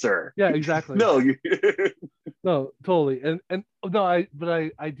Christ, sir. Yeah, exactly. No, no, totally. And no, I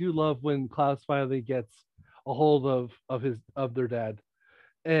do love when Klaus finally gets a hold of their dad.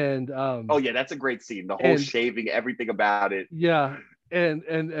 And oh yeah, that's a great scene. The whole shaving, everything about it. Yeah. And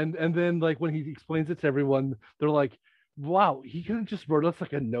then like when he explains it to everyone, they're like, wow, he could have just wrote us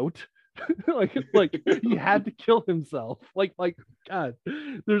like a note. like he had to kill himself. Like God.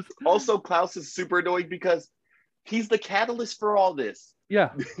 There's also Klaus is super annoying because he's the catalyst for all this. Yeah.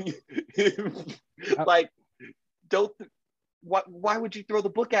 Like, why would you throw the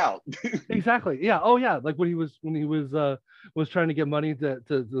book out? Exactly. Yeah. Oh yeah. Like when he was trying to get money to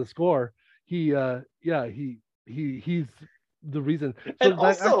the score, he's the reason. So and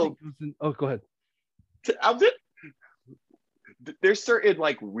also, go ahead. There's certain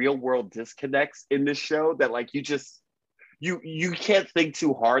like real world disconnects in this show that like you can't think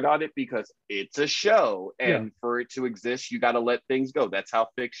too hard on it because it's a show, and for it to exist, you got to let things go. That's how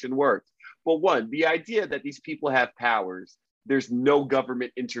fiction works. But the idea that these people have powers, there's no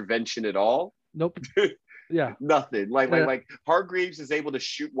government intervention at all. Nope. Yeah. Nothing. Like Hargreaves is able to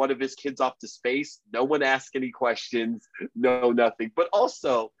shoot one of his kids off to space. No one asks any questions. No, nothing. But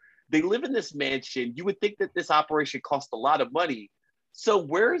also, they live in this mansion. You would think that this operation cost a lot of money. So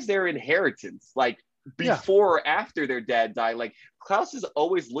where is their inheritance? Like before or after their dad died? Like Klaus is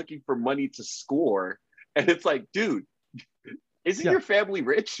always looking for money to score. And it's like, dude, isn't your family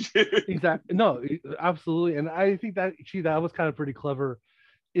rich? Exactly. No, absolutely. And I think that was kind of pretty clever,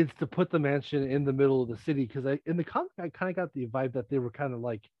 is to put the mansion in the middle of the city, because in the comic I kind of got the vibe that they were kind of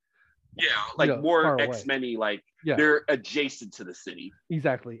like more X-Men-y, like they're adjacent to the city.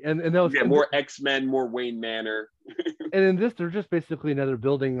 Exactly. And that was more X-Men, more Wayne Manor. And in this, they're just basically another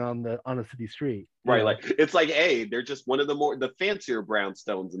building on a city street. Right. Like it's like, hey, they're just one of the fancier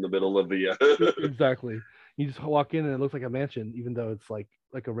brownstones in the middle of the Exactly. You just walk in and it looks like a mansion, even though it's like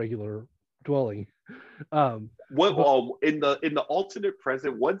a regular dwelling. In the alternate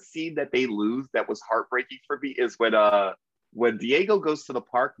present, one scene that they lose that was heartbreaking for me is when Diego goes to the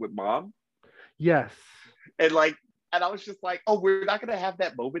park with Mom. Yes. And I was just like, oh, we're not gonna have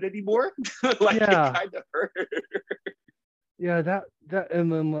that moment anymore. It kind of hurt. Yeah, that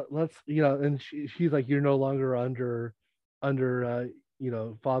and then let's and she's like, you're no longer under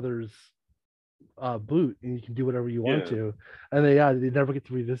father's boot, and you can do whatever you want to. And they never get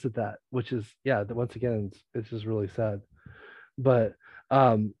to revisit that, which is once again it's just really sad. But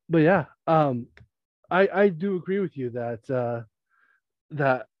yeah, I do agree with you that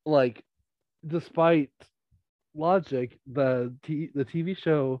that like, despite logic, the TV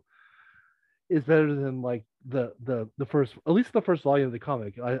show is better than like the first, at least the first volume of the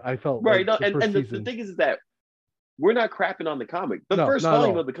comic. I felt right. No, and the thing is that we're not crapping on the comic. The first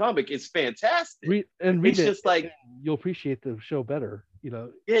volume of the comic is fantastic. Read it's it, just like you'll appreciate the show better.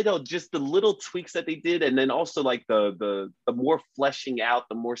 Just the little tweaks that they did, and then also like the more fleshing out,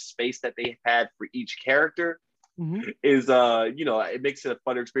 the more space that they had for each character is it makes it a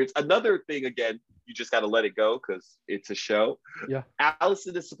funner experience. Another thing, again, you just got to let it go because it's a show. Yeah,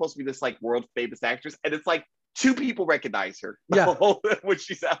 Allison is supposed to be this like world famous actress, and it's like 2 people recognize her. Yeah, when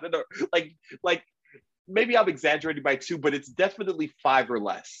she's out the door, like. Maybe I'm exaggerating by 2, but it's definitely 5 or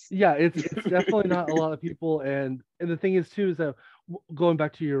less. Yeah, it's definitely not a lot of people. And the thing is too, is that going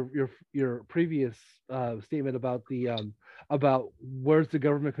back to your previous statement about about where's the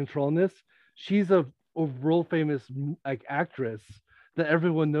government controlling this, she's a world famous like actress that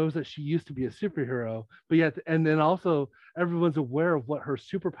everyone knows that she used to be a superhero, but yet, and then also everyone's aware of what her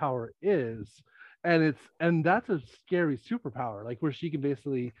superpower is, and that's a scary superpower, like where she can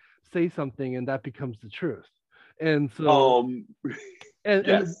basically say something and that becomes the truth. And so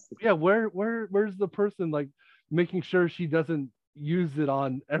where's the person like making sure she doesn't use it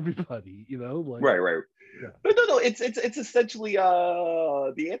on everybody, like, right. No, it's essentially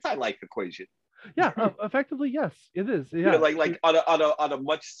the anti-life equation. Effectively, yes, it is. Like on a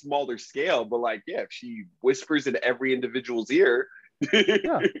much smaller scale, but like if she whispers in every individual's ear.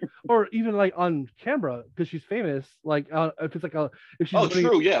 Or even like on camera, because she's famous, like if it's like if she's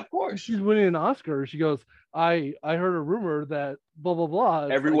winning, of course, if she's winning an Oscar, she goes, I heard a rumor that blah blah blah.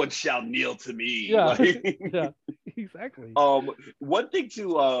 It's everyone shall kneel to me. Yeah. Exactly. One thing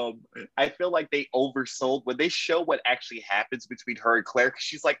too, I feel like they oversold when they show what actually happens between her and Claire, because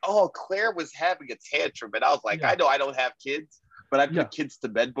she's like, oh, Claire was having a tantrum, and I was like, I know I don't have kids, but I put kids to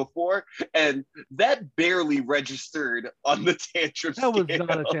bed before, and that barely registered on the tantrum That was scale.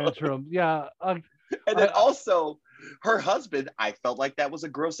 not a tantrum. Yeah. And then also, her husband, I felt like that was a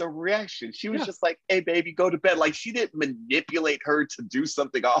gross overreaction. She was just like, "Hey, baby, go to bed." Like, she didn't manipulate her to do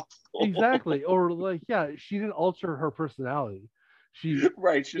something awful. Exactly. Or like, she didn't alter her personality. She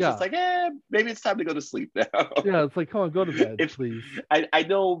right. She was just like, maybe it's time to go to sleep now. Yeah, it's like, come on, go to bed, please. I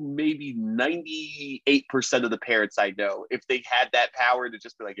know maybe 98% of the parents I know, if they had that power to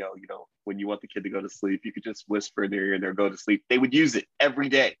just be like, yo, when you want the kid to go to sleep, you could just whisper in their ear and they'll go to sleep. They would use it every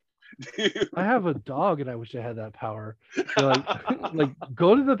day. I have a dog and I wish I had that power. Like, like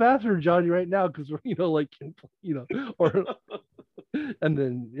go to the bathroom, Johnny, right now, because or and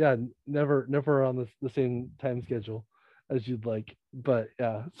then never on the same time schedule as you'd like. But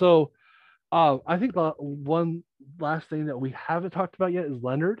yeah, so I think one last thing that we haven't talked about yet is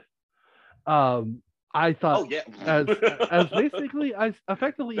Leonard. I thought as basically as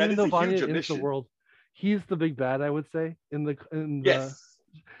effectively, even though Vanya is the world, he's the big bad, I would say, in the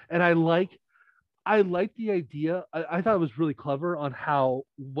and I like the idea. I thought it was really clever on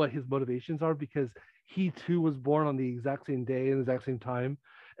what his motivations are, because he too was born on the exact same day and the exact same time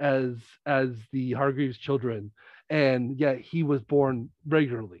as the Hargreaves children, and yet he was born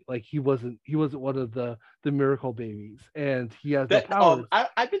regularly. Like he wasn't one of the miracle babies, and he has no powers.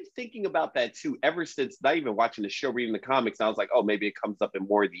 I've been thinking about that too ever since, not even watching the show, reading the comics. And I was like, oh, maybe it comes up in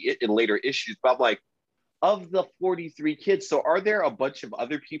more of in later issues. But I'm like, of the 43 kids, so are there a bunch of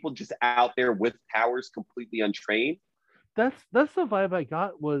other people just out there with powers completely untrained? That's the vibe I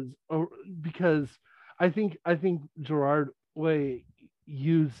got, was because I think Gerard Way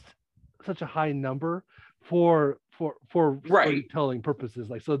used such a high number for storytelling purposes.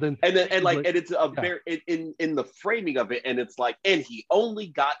 Like, so then and it's a very in the framing of it, and it's like, and he only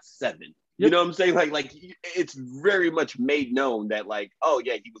got 7. You know what I'm saying? Like it's very much made known that, like, oh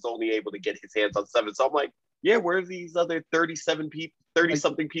yeah, he was only able to get his hands on 7. So I'm like, yeah, where are these other 37 people, 30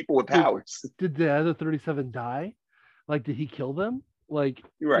 something people with powers? Did the other 37 die? Like, did he kill them? Like,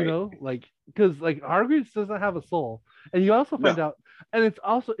 right. Like, because like Hargreaves doesn't have a soul, and you also find out, and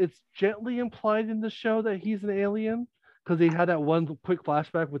it's gently implied in the show that he's an alien, because they had that one quick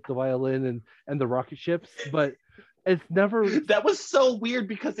flashback with the violin and the rocket ships, but it's never. That was so weird,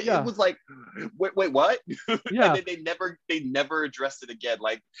 because it was like, wait, what? Yeah. And then they never addressed it again.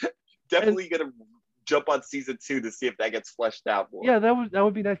 Like, definitely gonna jump on season 2 to see if that gets fleshed out more. Yeah, that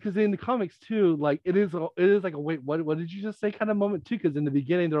would be nice, because in the comics too, like it is like a wait, what did you just say kind of moment too? Because in the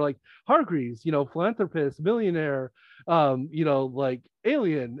beginning they're like, Hargreaves, philanthropist, millionaire, like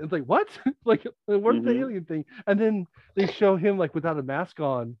alien. It's like, what? Like, where's the alien thing? And then they show him like without a mask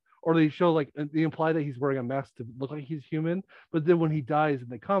on, or they show like they imply that he's wearing a mask to look like he's human, but then when he dies in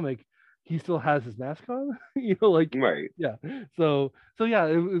the comic, he still has his mask on. Like, right. Yeah. So yeah,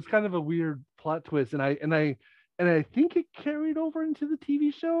 it was kind of a weird plot twist, and I think it carried over into the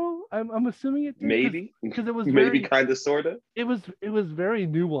TV show. I'm assuming it did, maybe, because it was maybe kind of sort of. It was very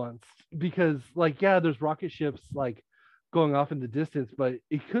nuanced, because like, there's rocket ships like going off in the distance, but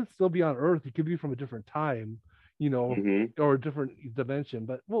it could still be on Earth. It could be from a different time, or a different dimension.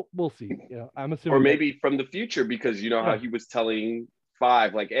 But we'll see. I'm assuming, or maybe from the future, because how he was telling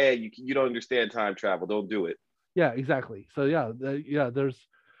 5, like, hey, you don't understand time travel, don't do it. Yeah, exactly. So there's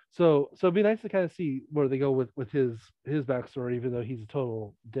so it'd be nice to kind of see where they go with his backstory, even though he's a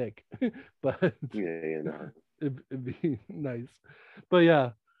total dick. But it'd be nice. But yeah,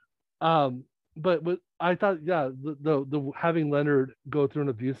 but I thought, the having Leonard go through an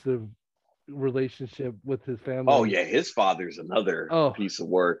abusive relationship with his family. Oh yeah, his father's another piece of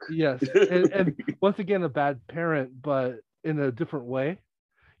work. Yes, and once again, a bad parent, but in a different way.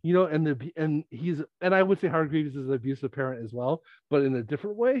 And I would say Hargreaves is an abusive parent as well, but in a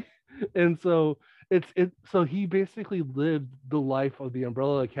different way. And so so he basically lived the life of the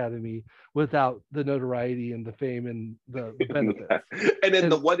Umbrella Academy without the notoriety and the fame and the benefits. And then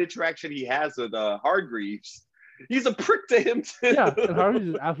the one interaction he has with Hargreaves, he's a prick to him too. Yeah, and Hargreaves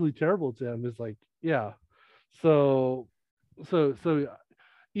is absolutely terrible to him. It's like, yeah. So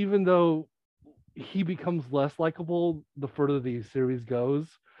even though he becomes less likable the further the series goes,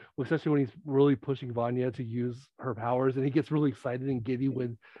 especially when he's really pushing Vanya to use her powers, and he gets really excited and giddy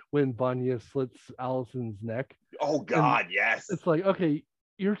when Vanya slits Allison's neck. Oh God, yes. It's like, okay,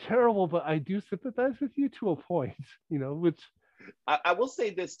 you're terrible, but I do sympathize with you to a point, which I will say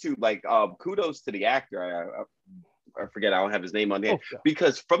this too, like, kudos to the actor. I forget, I don't have his name on here,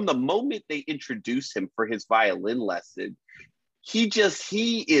 because from the moment they introduce him for his violin lesson,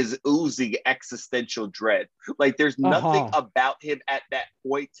 he is oozing existential dread. Like there's nothing about him at that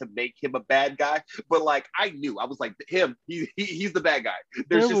point to make him a bad guy. But like I was like he's the bad guy.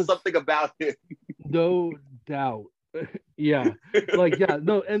 There's just something about him. No doubt. Yeah. Like, yeah,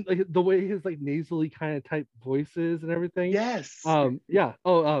 no, and like the way his like nasally kind of type voices and everything. Yes. Yeah.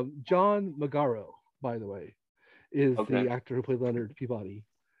 John Magaro, by the way, is the actor who played Leonard Peabody.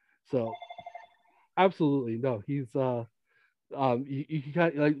 So absolutely no, he's you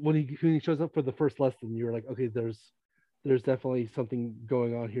kind of, like when he shows up for the first lesson, you're like, okay, there's definitely something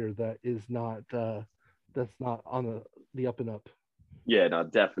going on here that is not that's not on the up and up. Yeah, no,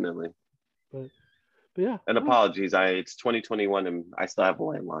 definitely. But yeah. And apologies, it's 2021 and I still have a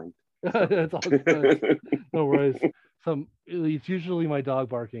landline. That's all good. No worries. It's usually my dog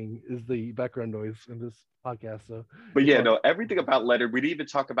barking is the background noise in this podcast. So, but yeah, no, everything about Leonard. We'd even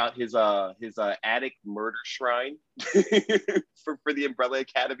talk about his attic murder shrine for the Umbrella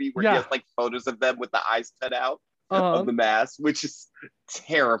Academy, where he has like photos of them with the eyes cut out of the mask, which is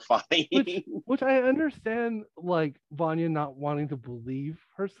terrifying. Which I understand, like Vanya not wanting to believe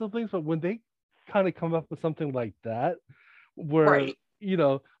her siblings, but when they kind of come up with something like that, where you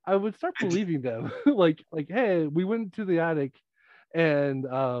know, I would start believing them. like, hey, we went to the attic and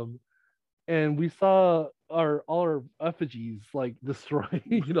we saw all our effigies like destroyed.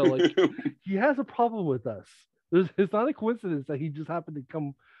 You know, like he has a problem with us. It's not a coincidence that he just happened to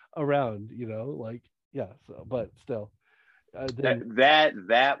come around. You know, like yeah. So, but still,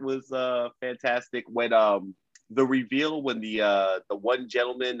 that was fantastic when the reveal when the one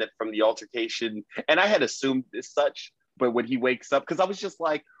gentleman that from the altercation, and I had assumed as such. But when he wakes up, because I was just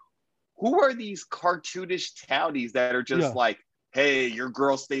like, who are these cartoonish townies that are just like, hey, your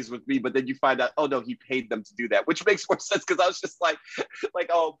girl stays with me, but then you find out, oh no, he paid them to do that, which makes more sense because I was just like,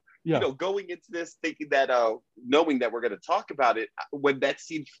 you know, going into this thinking that, knowing that we're going to talk about it, when that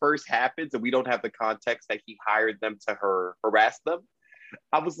scene first happens and we don't have the context that he hired them to harass them,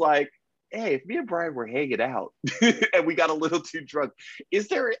 I was like, hey, if me and Brian were hanging out and we got a little too drunk, is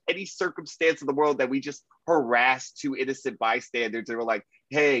there any circumstance in the world that we just harassed two innocent bystanders and were like,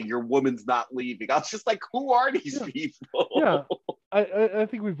 hey, your woman's not leaving? I was just like, who are these people? Yeah, I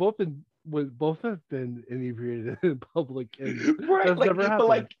think we've both have been inebriated in public, and that's never happened.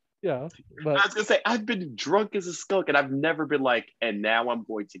 But yeah, but I was gonna say I've been drunk as a skunk, and I've never been like, and now I'm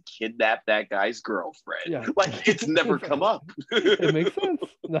going to kidnap that guy's girlfriend. Yeah, like it's never come up. It makes sense.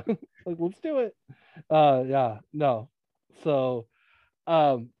 Like, let's do it. Yeah, no. So,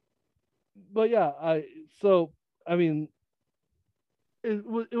 but yeah, I mean, it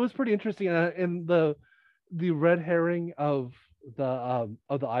was pretty interesting, and the red herring of the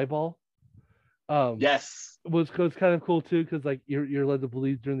eyeball. Yes, was kind of cool too, because like you're led to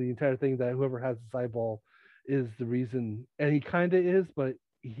believe during the entire thing that whoever has this eyeball is the reason, and he kind of is, but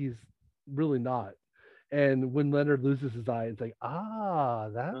he's really not. And when Leonard loses his eye, it's like,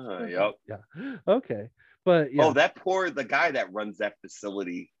 that's yeah, okay, but yeah. Oh, the guy that runs that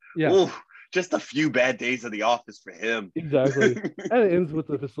facility. Yeah. Ooh, just a few bad days of the office for him. Exactly. And it ends with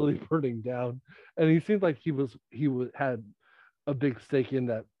the facility burning down, and he seemed like he had a big stake in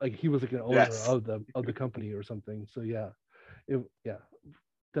that, like he was like an owner of the company or something. So yeah,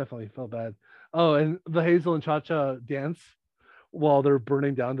 definitely felt bad. Oh, and the Hazel and Cha-Cha dance while they're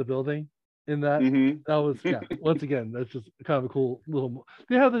burning down the building in that that was once again, that's just kind of a cool little,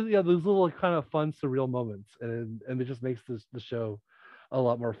 they have those little kind of fun surreal moments, and it just makes the show a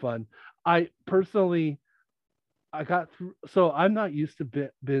lot more fun. I personally, I got through, so I'm not used to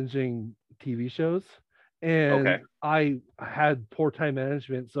binging TV shows, and I had poor time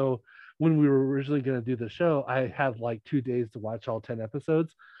management. So when we were originally going to do the show, I had like 2 days to watch all 10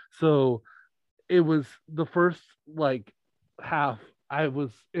 episodes. So it was the first like half,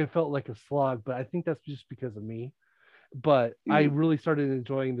 it felt like a slog, but I think that's just because of me. But I really started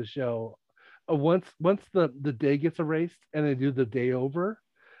enjoying the show. Once the day gets erased and they do the day over,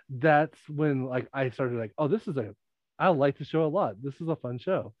 that's when like I started like, oh, I like the show a lot. This is a fun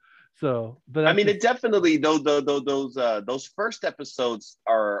show. So, but I mean, it definitely those first episodes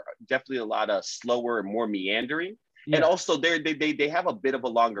are definitely a lot of slower and more meandering, and also they have a bit of a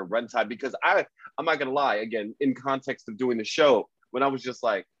longer runtime, because I'm not gonna lie, again, in context of doing the show, when I was just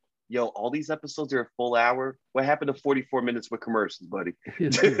like, yo, all these episodes are a full hour. What happened to 44 minutes with commercials, buddy?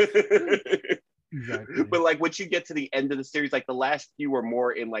 Exactly. But like once you get to the end of the series, like the last few are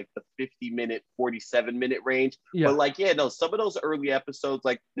more in like the 50-minute, 47-minute range. Yeah. But like, some of those early episodes,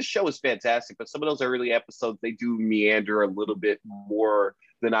 like the show is fantastic, but some of those early episodes, they do meander a little bit more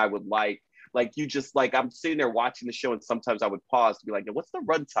than I would like. like you just like I'm sitting there watching the show, and sometimes I would pause to be like, what's the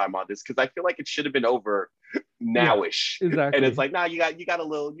runtime on this? Because I feel like it should have been over nowish. Yeah, exactly. And it's like, nah, you got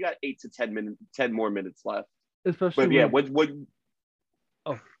 8 to 10 more minutes left. Especially but yeah, when,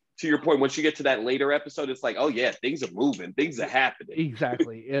 to your point, once you get to that later episode, it's like, oh yeah, things are moving, things are happening.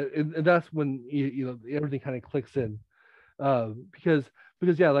 Exactly, and that's when you know everything kind of clicks in, because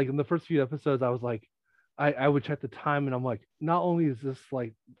yeah, like in the first few episodes, I was like, I would check the time, and I'm like, not only is this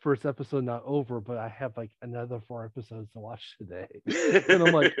like first episode not over, but I have like another 4 episodes to watch today, and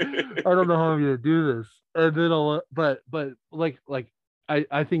I'm like, I don't know how I'm gonna do this, and then but like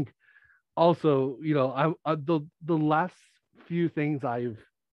I think also, you know, the last few things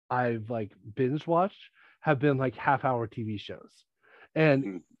I've like binge watched have been like half-hour TV shows,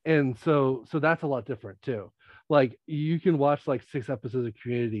 and so that's a lot different too. Like you can watch like 6 episodes of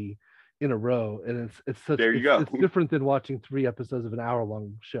Community in a row, and it's different than watching 3 episodes of an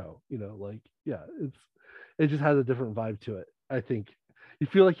hour-long show. You know, like yeah, it just has a different vibe to it. I think you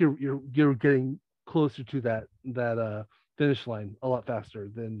feel like you're getting closer to that finish line a lot faster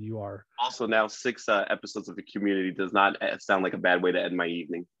than you are. Also, now 6 episodes of the Community does not sound like a bad way to end my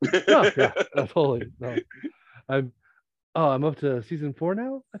evening. No, yeah, totally. No, I'm up to season 4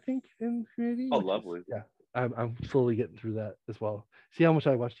 now, I think, in Community. Oh, lovely. Yeah, I'm slowly getting through that as well. See how much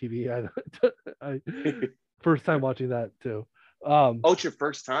I watch TV. I first time watching that too. Oh, it's your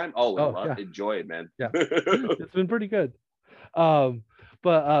first time? Yeah. Enjoy it, man. Yeah, it's been pretty good.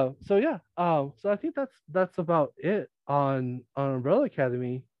 But so yeah, so I think that's about it on Umbrella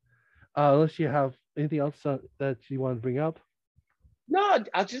Academy. Unless you have anything else that you want to bring up. No,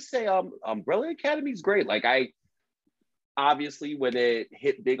 I'll just say Umbrella Academy is great. Like I obviously when it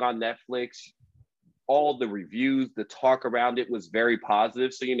hit big on Netflix, all the reviews, the talk around it was very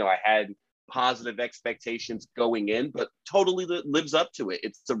positive. So, you know, I had positive expectations going in, but totally lives up to it.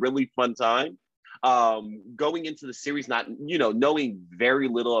 It's a really fun time. Going into the series, not, you know, knowing very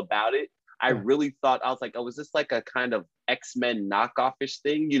little about it, I really thought, I was like, oh, is this like a kind of X-Men knockoff-ish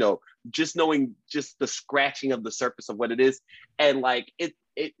thing? You know, just knowing just the scratching of the surface of what it is. And like, it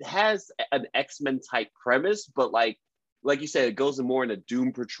has an X-Men type premise, but like you said, it goes more in a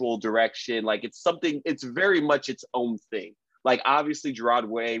Doom Patrol direction. Like it's very much its own thing. Like obviously Gerard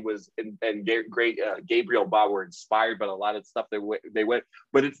Way and Gabriel Ba were inspired by a lot of stuff they went,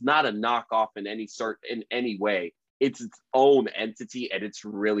 but it's not a knockoff in any way. It's its own entity, and it's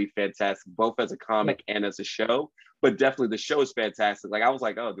really fantastic, both as a comic and as a show. But definitely the show is fantastic. Like I was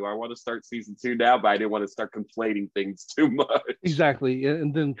like, oh, do I want to start season 2 now? But I didn't want to start conflating things too much. Exactly,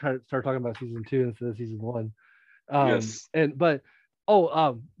 and then start talking about season 2 instead of season 1. Yes. A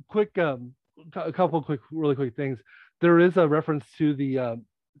couple really quick things. There is a reference to the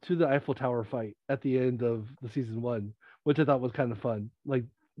Eiffel Tower fight at the end of the season 1, which I thought was kind of fun. Like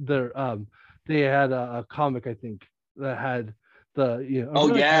they had a comic, I think, that had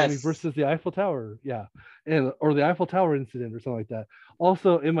the versus the Eiffel Tower, or the Eiffel Tower incident or something like that.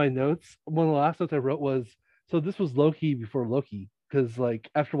 Also, in my notes, one of the last notes I wrote was, so this was Loki before Loki, because like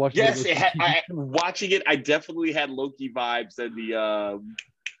after watching watching it, I definitely had Loki vibes and the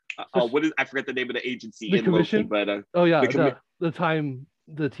I forget the name of the agency in Loki, but the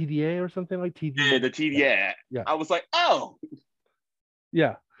TDA or something like TDA. Yeah, the TDA. Yeah. I was like, oh.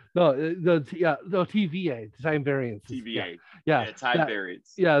 Yeah. No, TVA, time variance. TVA. Yeah, time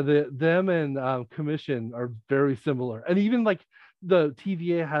variance. Yeah, them and Commission are very similar. And even like the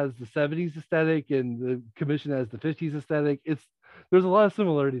TVA has the 70s aesthetic and the Commission has the 50s aesthetic. There's a lot of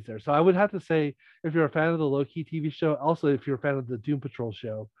similarities there. So I would have to say, if you're a fan of the Loki TV show, also if you're a fan of the Doom Patrol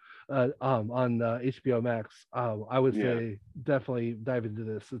show on HBO Max, I would say definitely dive into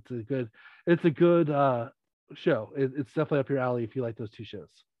this. It's a good show. It's definitely up your alley if you like those 2 shows.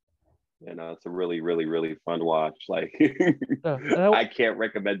 You know, it's a really, really, really fun watch. Like, I can't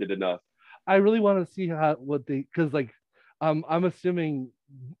recommend it enough. I really want to see because like, I'm assuming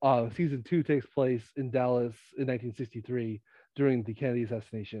season 2 takes place in Dallas in 1963 during the Kennedy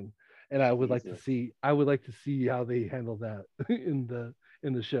assassination, and I would like to see how they handle that in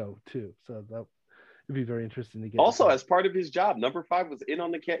the show too. So that would be very interesting to get. Also, as part of his job, Number 5 was in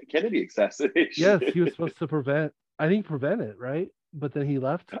on the Kennedy assassination. Yes, he was supposed to prevent it, right? But then he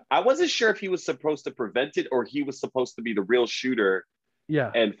left. I wasn't sure if he was supposed to prevent it or he was supposed to be the real shooter.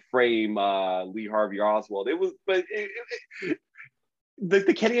 Yeah. And frame Lee Harvey Oswald. It was, but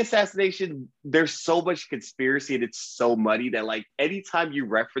the Kennedy assassination, there's so much conspiracy and it's so muddy that like anytime you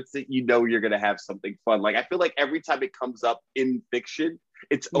reference it, you know you're gonna have something fun. Like I feel like every time it comes up in fiction,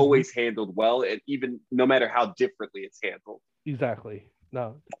 it's always handled well, and even no matter how differently it's handled. Exactly.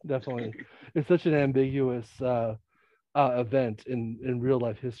 No, definitely. It's such an ambiguous event in real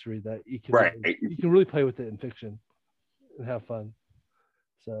life history that Right. you can really play with it in fiction and have fun.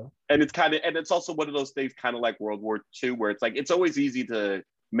 So And it's also one of those things kind of like World War II where it's like it's always easy to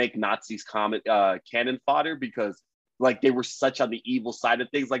make Nazis cannon fodder because like they were such on the evil side of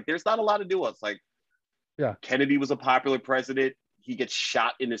things. Like there's not a lot of nuance. Like yeah, Kennedy was a popular president. He gets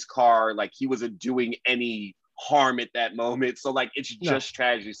shot in his car. Like he wasn't doing any harm at that moment. So like it's no, just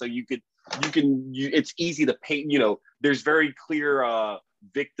tragedy. So it's easy to paint, there's very clear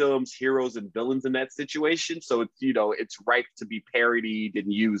victims, heroes, and villains in that situation. So it's ripe to be parodied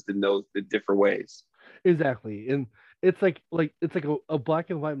and used in those in different ways. exactly. And it's it's like a black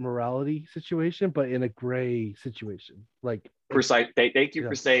and white morality situation, but in a gray situation. Precise. Thank you yeah.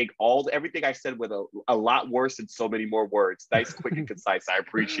 for saying everything I said with a lot worse and so many more words. Nice, quick, and concise. I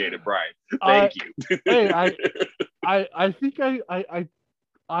appreciate it, Brian. Thank you. Hey, I think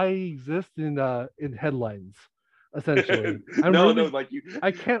I exist in headlines, essentially. No, like you.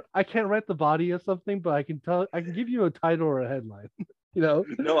 I can't write the body of something, but I can give you a title or a headline. You know.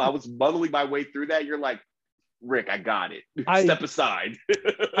 No, I was muddling my way through that. You're like, Rick, I got it. Step aside.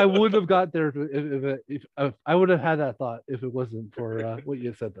 I would have got there if I would have had that thought if it wasn't for what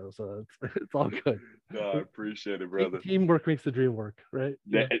you said though. So it's all good. No, I appreciate it, brother. Teamwork makes the dream work, right?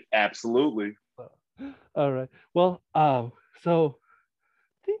 Yeah. Absolutely. All right. Well, so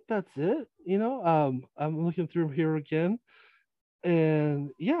I think that's it. I'm looking through here again,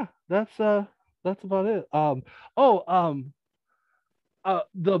 and yeah, that's about it.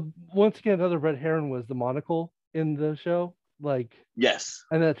 The once again another red herring was the monocle in the show, yes,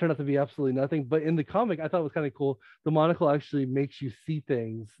 and that turned out to be absolutely nothing. But in the comic, I thought it was kind of cool. The monocle actually makes you see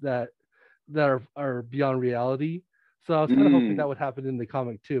things that are beyond reality. So I was kind of hoping that would happen in the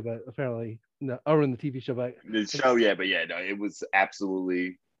comic too, but apparently no, or in the TV show. But the show, but no, it was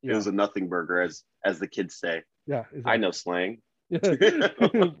absolutely it was a nothing burger, as the kids say. Yeah, exactly. I know slang.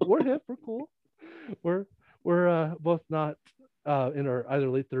 We're hip, we're cool. We're both not in our either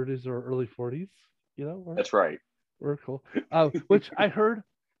late 30s or early 40s. That's right. We're cool. Which I heard.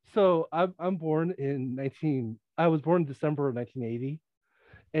 So I'm born in I was born in December of 1980,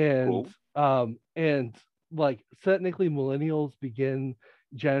 and cool. And like technically millennials begin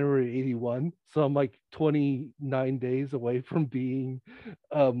January 81, so I'm like 29 days away from being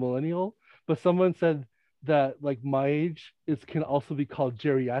a millennial. But someone said that like my age can also be called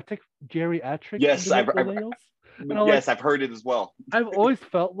geriatric. Yes, millennials. I've heard it as well. I've always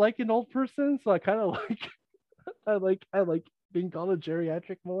felt like an old person, so I kind of like I like being called a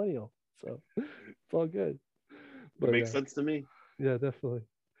geriatric millennial. So it's all good. But it makes sense to me. Yeah, definitely.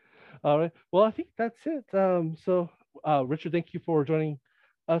 All right. Well, I think that's it. So Richard, thank you for joining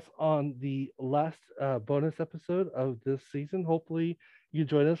us on the last bonus episode of this season. Hopefully you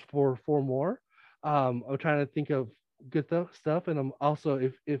join us for 4 more. I'm trying to think of good stuff, and I'm also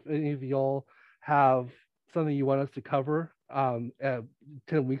if any of y'all have something you want us to cover 10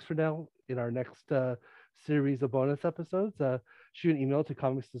 weeks from now in our next series of bonus episodes, shoot an email to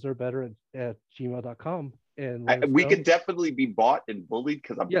comicsdeservebetter at gmail.com. And we could definitely be bought and bullied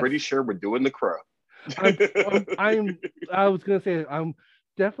because I'm pretty sure we're doing the Crow. I was gonna say I'm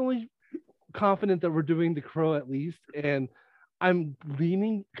definitely confident that we're doing the Crow at least, and I'm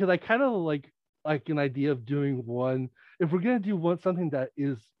leaning because I kind of like an idea of doing one. If we're gonna do something that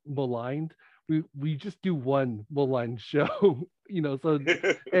is maligned, we just do one maligned show, So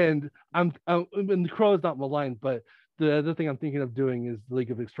and and the Crow is not maligned, but the other thing I'm thinking of doing is League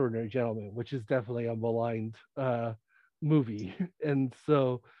of Extraordinary Gentlemen, which is definitely a maligned movie, and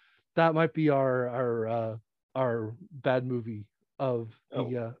so that might be our bad movie of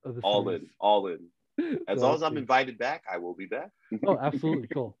the all series. all in. As long as I'm invited back, I will be back. Oh, absolutely,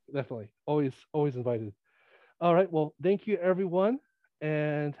 cool, definitely, always invited. All right, well, thank you everyone,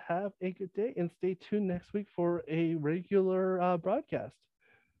 and have a good day, and stay tuned next week for a regular broadcast.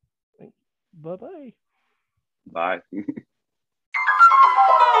 Bye-bye. Bye.